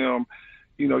watch him,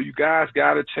 you guys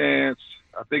got a chance.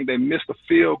 I think they missed a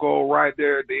field goal right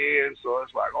there at the end. So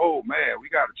it's like, oh, man, we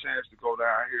got a chance to go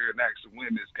down here and actually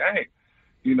win this game.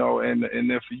 and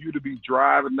then for you to be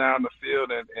driving down the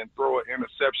field and throw an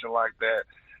interception like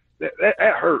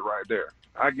that hurt right there.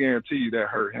 I guarantee you that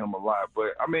hurt him a lot.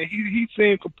 But, I mean, he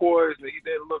seemed composed and he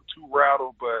didn't look too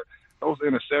rattled, but those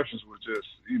interceptions were just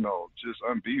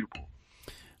unbeatable.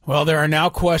 Well, there are now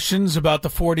questions about the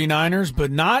 49ers,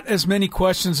 but not as many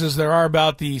questions as there are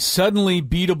about the suddenly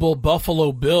beatable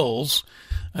Buffalo Bills,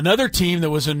 another team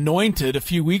that was anointed a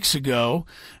few weeks ago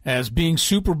as being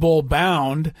Super Bowl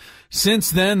bound. Since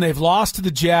then, they've lost to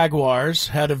the Jaguars,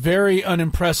 had a very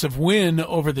unimpressive win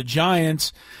over the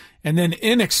Giants, and then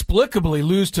inexplicably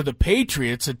lose to the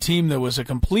Patriots, a team that was a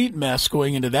complete mess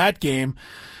going into that game.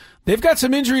 They've got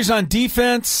some injuries on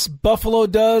defense, Buffalo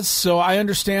does, so I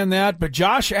understand that. But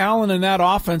Josh Allen and that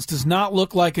offense does not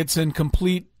look like it's in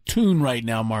complete tune right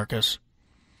now, Marcus.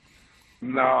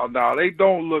 No, they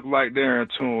don't look like they're in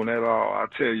tune at all, I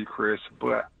tell you, Chris.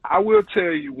 But I will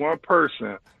tell you one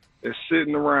person is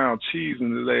sitting around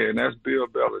cheesing today, and that's Bill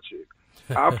Belichick.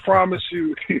 I promise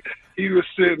you, he was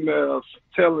sitting there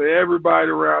telling everybody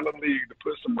around the league to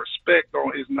put some respect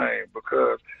on his name,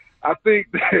 because I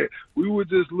think that we were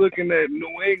just looking at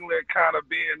New England kind of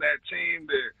being that team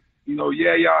that,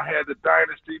 y'all had the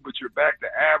dynasty, but you're back to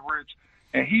average.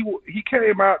 And he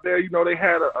came out there, they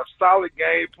had a solid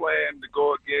game plan to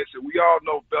go against it. We all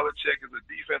know Belichick is a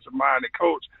defensive-minded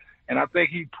coach, and I think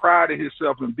he prided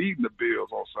himself in beating the Bills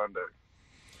on Sunday.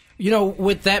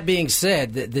 With that being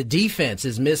said, the defense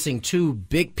is missing two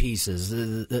big pieces.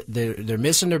 They're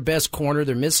missing their best corner.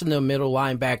 They're missing their middle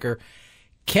linebacker.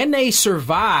 Can they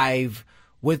survive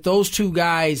with those two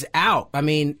guys out? I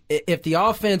mean, if the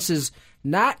offense is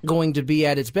not going to be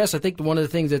at its best, I think one of the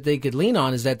things that they could lean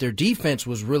on is that their defense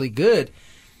was really good.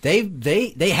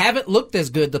 They haven't looked as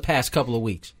good the past couple of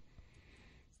weeks.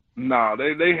 No,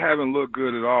 they haven't looked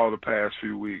good at all the past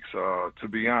few weeks, to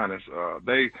be honest.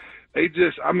 They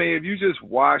just, I mean, if you just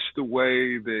watch the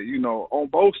way that, on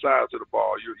both sides of the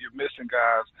ball, you're missing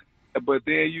guys. But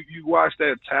then you watch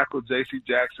that tackle J.C.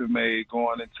 Jackson made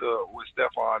going into with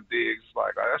Stephon Diggs.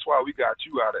 Like, that's why we got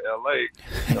you out of L.A.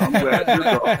 I'm glad you're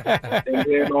gone. And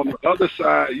then on the other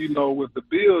side, with the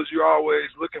Bills, you're always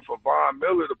looking for Von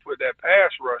Miller to put that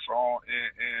pass rush on.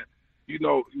 And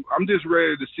I'm just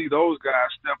ready to see those guys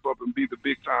step up and be the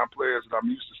big-time players that I'm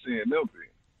used to seeing them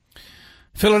be.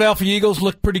 Philadelphia Eagles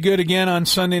looked pretty good again on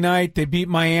Sunday night. They beat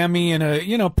Miami in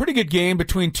a pretty good game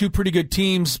between two pretty good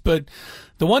teams. But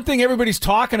the one thing everybody's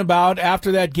talking about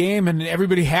after that game, and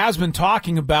everybody has been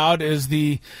talking about, is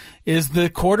the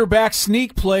quarterback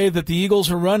sneak play that the Eagles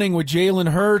are running with Jalen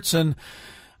Hurts. And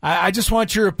I just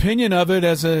want your opinion of it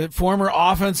as a former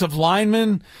offensive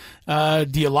lineman.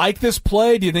 Do you like this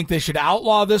play? Do you think they should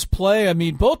outlaw this play? I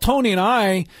mean, both Tony and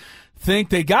I think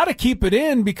they got to keep it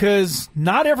in because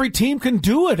not every team can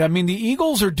do it. I mean, the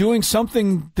Eagles are doing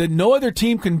something that no other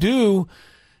team can do,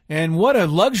 and what a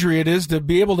luxury it is to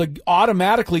be able to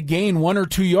automatically gain 1 or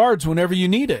 2 yards whenever you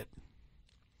need it.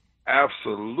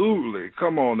 Absolutely.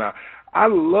 Come on now. I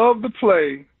love the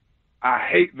play. I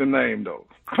hate the name, though.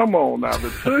 Come on now, the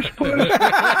tush push.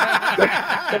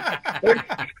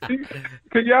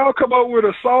 Can y'all come up with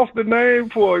a softer name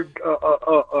for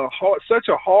such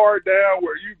a hard down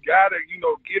where you gotta,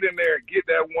 get in there and get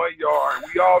that 1 yard?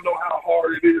 We all know how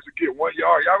hard it is to get 1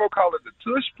 yard. Y'all gonna call it the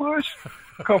tush push?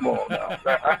 Come on now.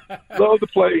 I love the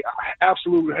play. I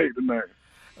absolutely hate the name.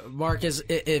 Marcus,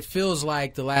 it feels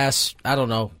like the last,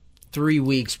 3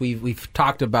 weeks we've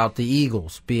talked about the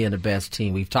Eagles being the best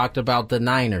team. We've talked about the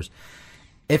Niners.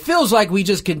 It feels like we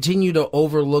just continue to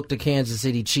overlook the Kansas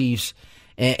City Chiefs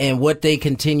and what they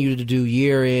continue to do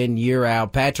year in, year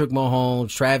out. Patrick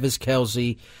Mahomes, Travis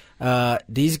Kelce,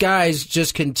 these guys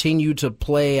just continue to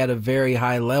play at a very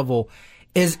high level.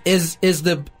 Is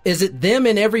it them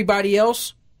and everybody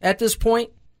else at this point?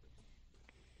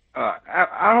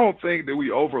 I don't think that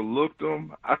we overlooked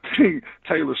them. I think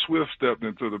Taylor Swift stepped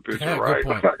into the picture, right?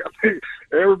 Like, I think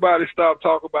everybody stopped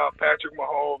talking about Patrick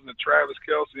Mahomes and Travis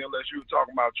Kelce unless you were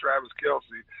talking about Travis Kelce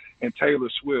and Taylor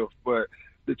Swift. But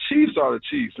the Chiefs are the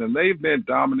Chiefs, and they've been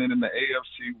dominant in the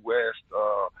AFC West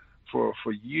for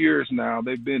years now.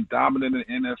 They've been dominant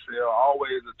in the NFL,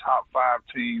 always a top 5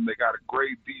 team. They got a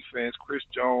great defense, Chris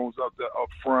Jones up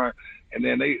front. And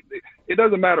then it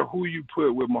doesn't matter who you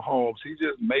put with Mahomes. He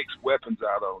just makes weapons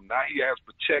out of them. Now he has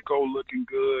Pacheco looking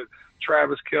good.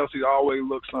 Travis Kelce always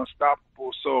looks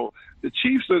unstoppable. So the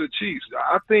Chiefs are the Chiefs.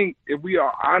 I think if we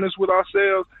are honest with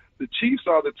ourselves, the Chiefs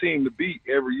are the team to beat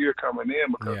every year coming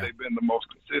in because they've been the most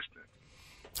consistent.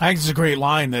 I think it's a great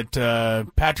line that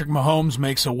Patrick Mahomes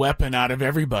makes a weapon out of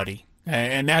everybody.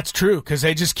 And that's true because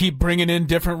they just keep bringing in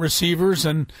different receivers,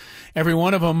 and every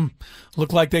one of them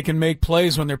look like they can make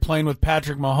plays when they're playing with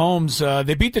Patrick Mahomes.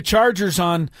 They beat the Chargers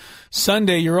on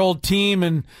Sunday, your old team,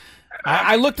 and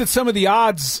I looked at some of the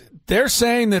odds. They're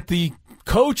saying that the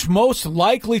coach most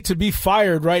likely to be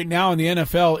fired right now in the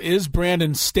NFL is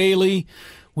Brandon Staley.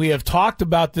 We have talked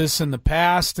about this in the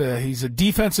past. He's a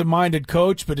defensive-minded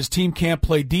coach, but his team can't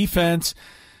play defense.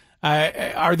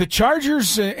 Are the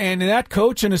Chargers and that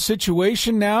coach in a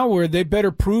situation now where they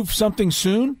better prove something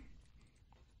soon?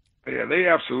 Yeah, they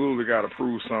absolutely got to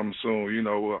prove something soon. You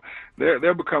know,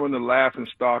 they're becoming the laughing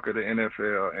stock of the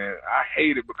NFL, and I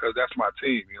hate it because that's my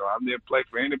team. You know, I didn't play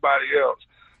for anybody else,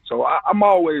 so I'm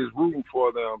always rooting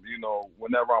for them. You know,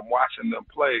 whenever I'm watching them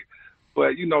play.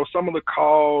 But, you know, some of the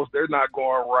calls, they're not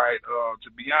going right.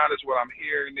 To be honest, what I'm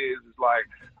hearing is like,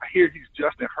 I hear he's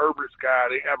Justin Herbert's guy.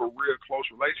 They have a real close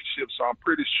relationship, so I'm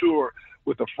pretty sure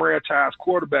with a franchise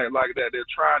quarterback like that, they're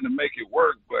trying to make it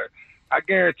work. But I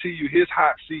guarantee you his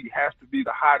hot seat has to be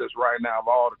the hottest right now of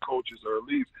all the coaches, or at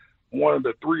least one of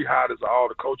the three hottest of all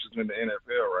the coaches in the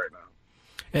NFL right now.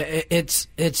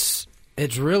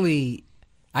 It's really,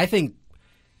 I think,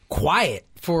 quiet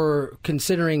for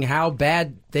considering how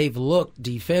bad they've looked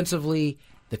defensively,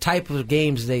 the type of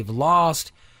games they've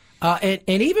lost, and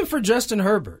even for Justin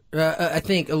Herbert, I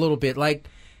think a little bit. Like,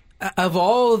 of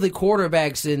all the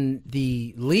quarterbacks in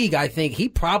the league, I think he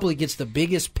probably gets the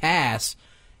biggest pass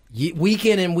week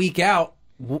in and week out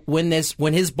when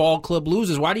his ball club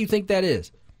loses. Why do you think that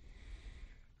is?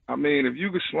 I mean, if you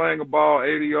could slang a ball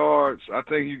 80 yards, I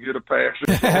think you get a pass.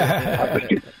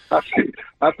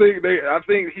 I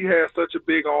think he has such a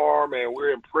big arm, and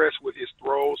we're impressed with his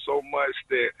throws so much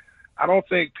that I don't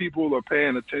think people are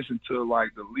paying attention to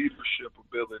like the leadership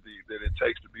ability that it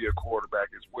takes to be a quarterback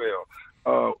as well.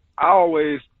 I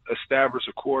always establish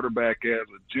a quarterback as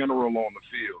a general on the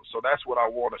field, so that's what I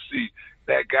want to see.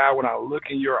 That guy, when I look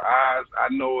in your eyes, I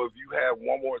know if you have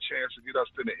one more chance to get us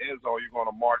to the end zone, you're going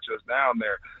to march us down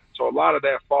there. So a lot of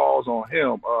that falls on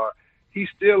him. He's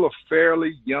still a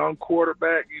fairly young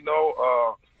quarterback, you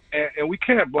know, and we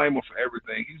can't blame him for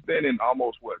everything. He's been in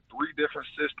almost, three different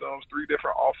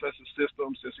offensive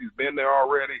systems since he's been there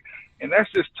already. And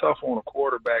that's just tough on a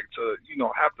quarterback to, you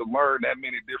know, have to learn that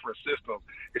many different systems,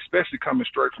 especially coming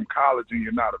straight from college and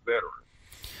you're not a veteran.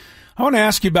 I want to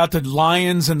ask you about the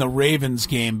Lions and the Ravens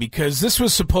game because this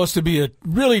was supposed to be a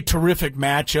really terrific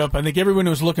matchup. I think everyone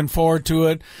was looking forward to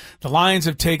it. The Lions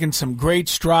have taken some great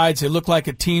strides. They look like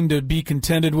a team to be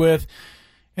contended with.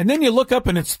 And then you look up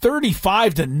and it's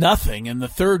 35-0 in the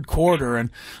third quarter,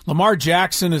 and Lamar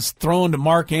Jackson is throwing to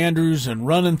Mark Andrews and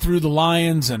running through the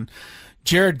Lions, and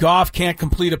Jared Goff can't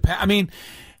complete a pass. I mean,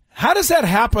 how does that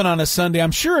happen on a Sunday?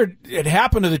 I'm sure it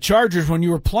happened to the Chargers when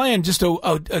you were playing just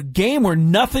a game where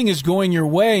nothing is going your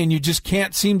way and you just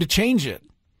can't seem to change it.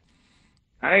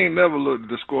 I ain't never looked at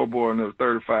the scoreboard in the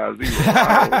 35-0.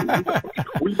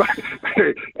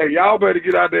 Hey, y'all better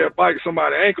get out there and bite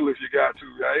somebody's ankle if you got to.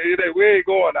 We ain't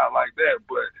going out like that.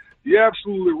 But you're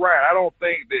absolutely right. I don't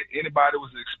think that anybody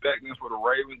was expecting for the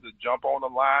Ravens to jump on the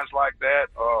Lions like that.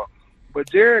 But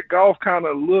Jared Goff kind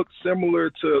of looked similar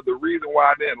to the reason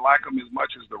why I didn't like him as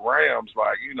much as the Rams.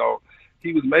 Like, you know,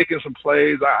 he was making some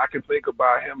plays. I can think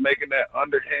about him making that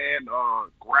underhand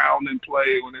grounding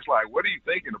play when it's like, what are you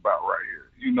thinking about right here?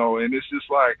 You know, and it's just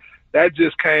like that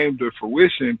just came to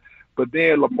fruition. But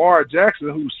then Lamar Jackson,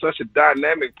 who's such a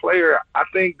dynamic player, I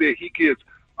think that he gets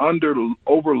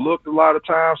overlooked a lot of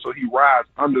times, so he rides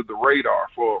under the radar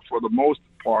for the most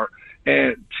part.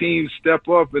 And teams step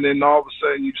up, and then all of a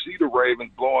sudden you see the Ravens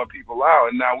blowing people out,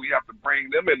 and now we have to bring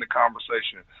them in the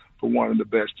conversation for one of the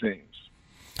best teams.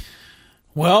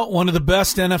 Well, one of the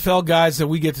best NFL guys that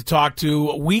we get to talk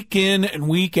to week in and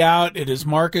week out, it is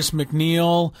Marcus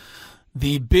McNeill,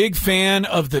 the big fan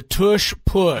of the tush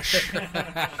push.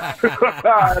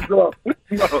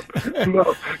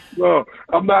 No.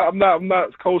 I'm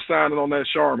not co-signing on that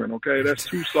Charmin, okay? That's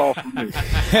too soft for me.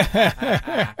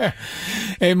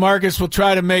 Hey, Marcus, we'll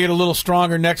try to make it a little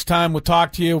stronger next time. We'll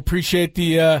talk to you. Appreciate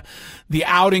the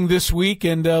outing this week,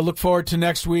 and look forward to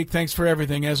next week. Thanks for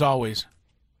everything, as always.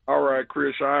 All right,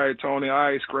 Chris. All right, Tony. All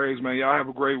right, Scraggs, man. Y'all have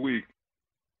a great week.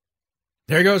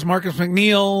 There goes Marcus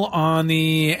McNeill on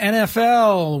the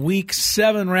NFL Week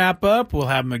 7 wrap-up. We'll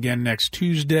have him again next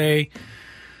Tuesday.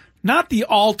 Not the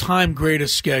all-time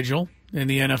greatest schedule in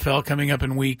the NFL coming up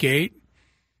in Week 8.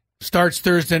 Starts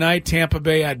Thursday night, Tampa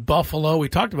Bay at Buffalo. We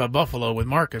talked about Buffalo with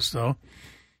Marcus, though.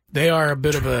 They are a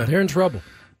bit of a... They're in trouble.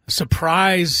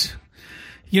 Surprise.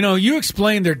 You know, you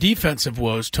explained their defensive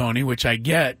woes, Tony, which I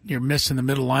get. You're missing the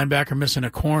middle linebacker, missing a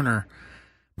corner.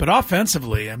 But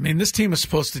offensively, I mean, this team is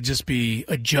supposed to just be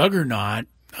a juggernaut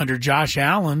under Josh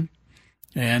Allen,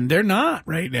 and they're not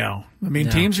right now. I mean,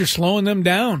 teams are slowing them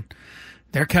down.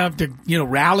 They're kind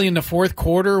of, rally in the fourth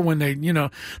quarter when they've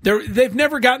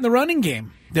never gotten the running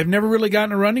game. They've never really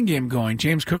gotten a running game going.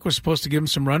 James Cook was supposed to give them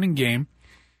some running game.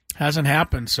 Hasn't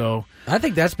happened, so. I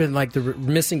think that's been like the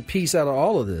missing piece out of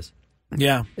all of this.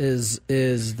 Yeah. Is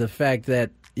the fact that,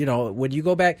 when you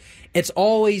go back, it's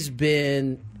always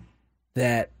been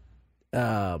that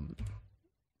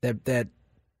that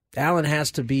Allen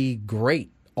has to be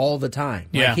great all the time.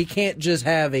 Yeah. He can't just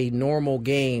have a normal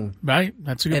game. Right.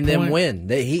 That's a good and point. then win.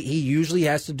 He usually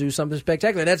has to do something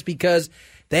spectacular. That's because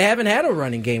they haven't had a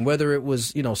running game, whether it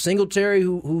was, Singletary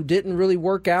who didn't really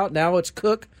work out. Now it's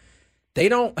Cook. They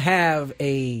don't have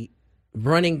a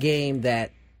running game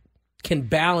that can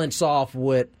balance off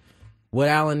what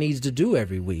Allen needs to do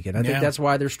every week. And I think that's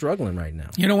why they're struggling right now.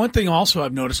 One thing also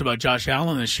I've noticed about Josh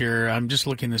Allen this year, I'm just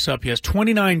looking this up, he has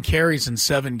 29 carries in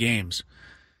 7 games.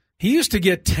 He used to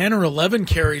get 10 or 11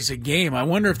 carries a game. I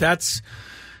wonder if that's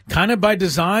kind of by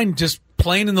design, just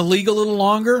playing in the league a little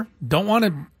longer, don't want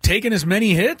to take in as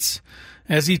many hits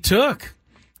as he took.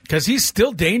 Because he's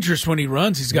still dangerous when he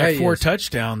runs. He's got 4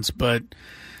 touchdowns, but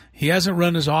he hasn't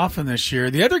run as often this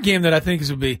year. The other game that I think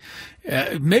would be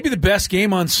maybe the best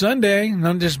game on Sunday, and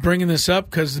I'm just bringing this up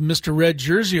because of Mr. Red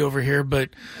Jersey over here, but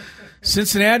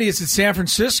Cincinnati is at San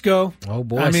Francisco. Oh,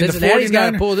 boy. I mean, Cincinnati's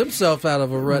got to pull themselves out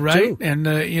of a rut, right? too. And,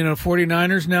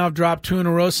 49ers now have dropped 2 in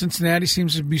a row. Cincinnati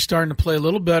seems to be starting to play a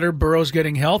little better. Burrow's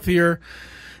getting healthier.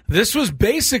 This was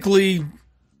basically...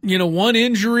 1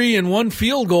 injury and 1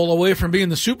 field goal away from being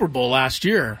the Super Bowl last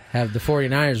year. Have the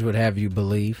 49ers would have you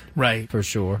believe. Right. For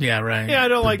sure. Yeah, right. Yeah, I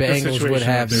don't like the Bengals would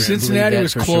have Cincinnati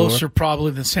was closer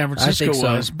probably than San Francisco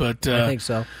was. But I think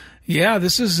so. Yeah,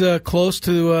 this is close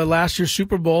to last year's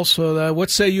Super Bowl. So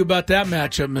what say you about that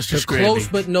matchup, Mr. Scraby? Close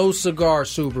but no cigar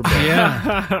Super Bowl.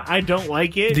 Yeah. I don't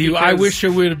like it. I wish I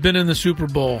would have been in the Super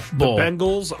Bowl. The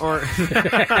Bengals are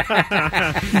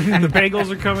the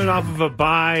Bengals are coming off of a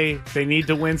bye. They need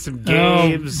to win some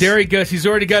games. There he goes. He's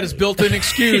already got his built-in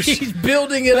excuse. He's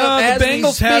building it up as the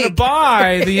Bengals we had speak. a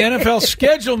bye. The NFL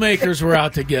schedule makers were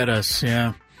out to get us.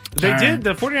 Yeah. They did.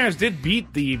 The 49ers did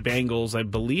beat the Bengals, I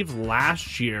believe,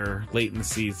 last year, late in the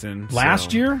season.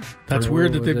 Last year? That's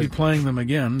weird that they'd be playing them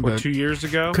again. Or 2 years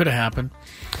ago? Could have happened.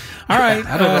 All right.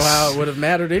 I don't know how it would have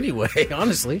mattered anyway,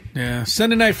 honestly. Yeah.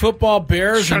 Sunday Night Football,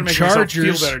 Bears and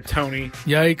Chargers. Feel better, Tony.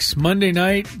 Yikes. Monday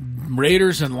night,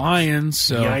 Raiders and Lions.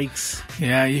 So, yikes.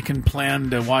 Yeah, you can plan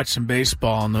to watch some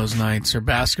baseball on those nights or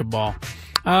basketball.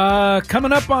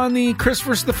 Coming up on the Chris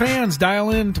vs. the Fans, dial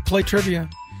in to play trivia.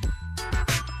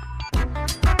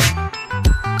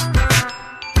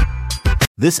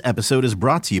 This episode is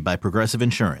brought to you by Progressive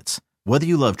Insurance. Whether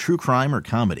you love true crime or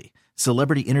comedy,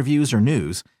 celebrity interviews or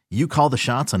news, you call the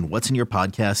shots on what's in your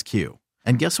podcast queue.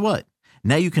 And guess what?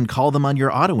 Now you can call them on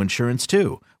your auto insurance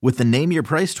too with the Name Your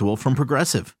Price tool from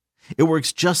Progressive. It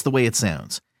works just the way it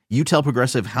sounds. You tell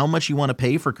Progressive how much you want to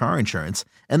pay for car insurance,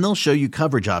 and they'll show you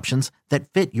coverage options that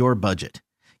fit your budget.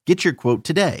 Get your quote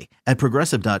today at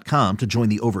Progressive.com to join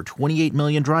the over 28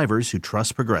 million drivers who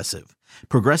trust Progressive.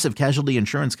 Progressive Casualty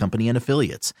Insurance Company and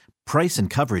Affiliates. Price and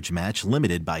coverage match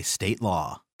limited by state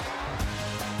law.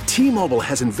 T-Mobile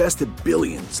has invested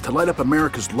billions to light up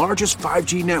America's largest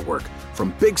 5G network,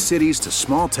 from big cities to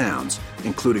small towns,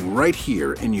 including right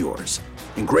here in yours.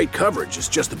 And great coverage is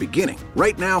just the beginning.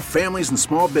 Right now, families and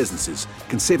small businesses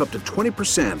can save up to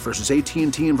 20% versus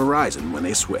AT&T and Verizon when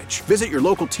they switch. Visit your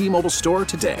local T-Mobile store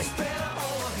today.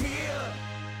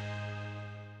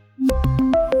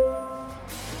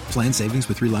 Plan savings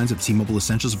with 3 lines of T-Mobile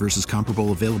Essentials versus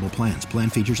comparable available plans. Plan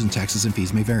features and taxes and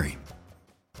fees may vary.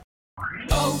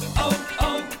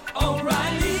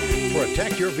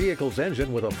 Protect your vehicle's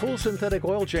engine with a full synthetic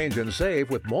oil change and save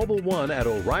with Mobile One at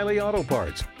O'Reilly Auto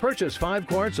Parts. Purchase 5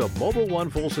 quarts of Mobile One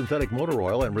full synthetic motor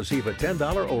oil and receive a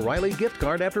 $10 O'Reilly gift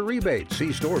card after rebate.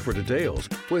 See store for details.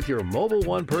 With your Mobile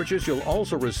One purchase, you'll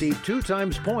also receive 2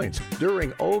 times points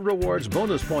during O Rewards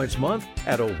Bonus Points Month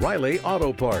at O'Reilly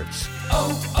Auto Parts.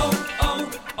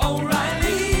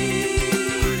 O'Reilly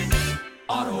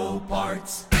Auto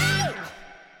Parts.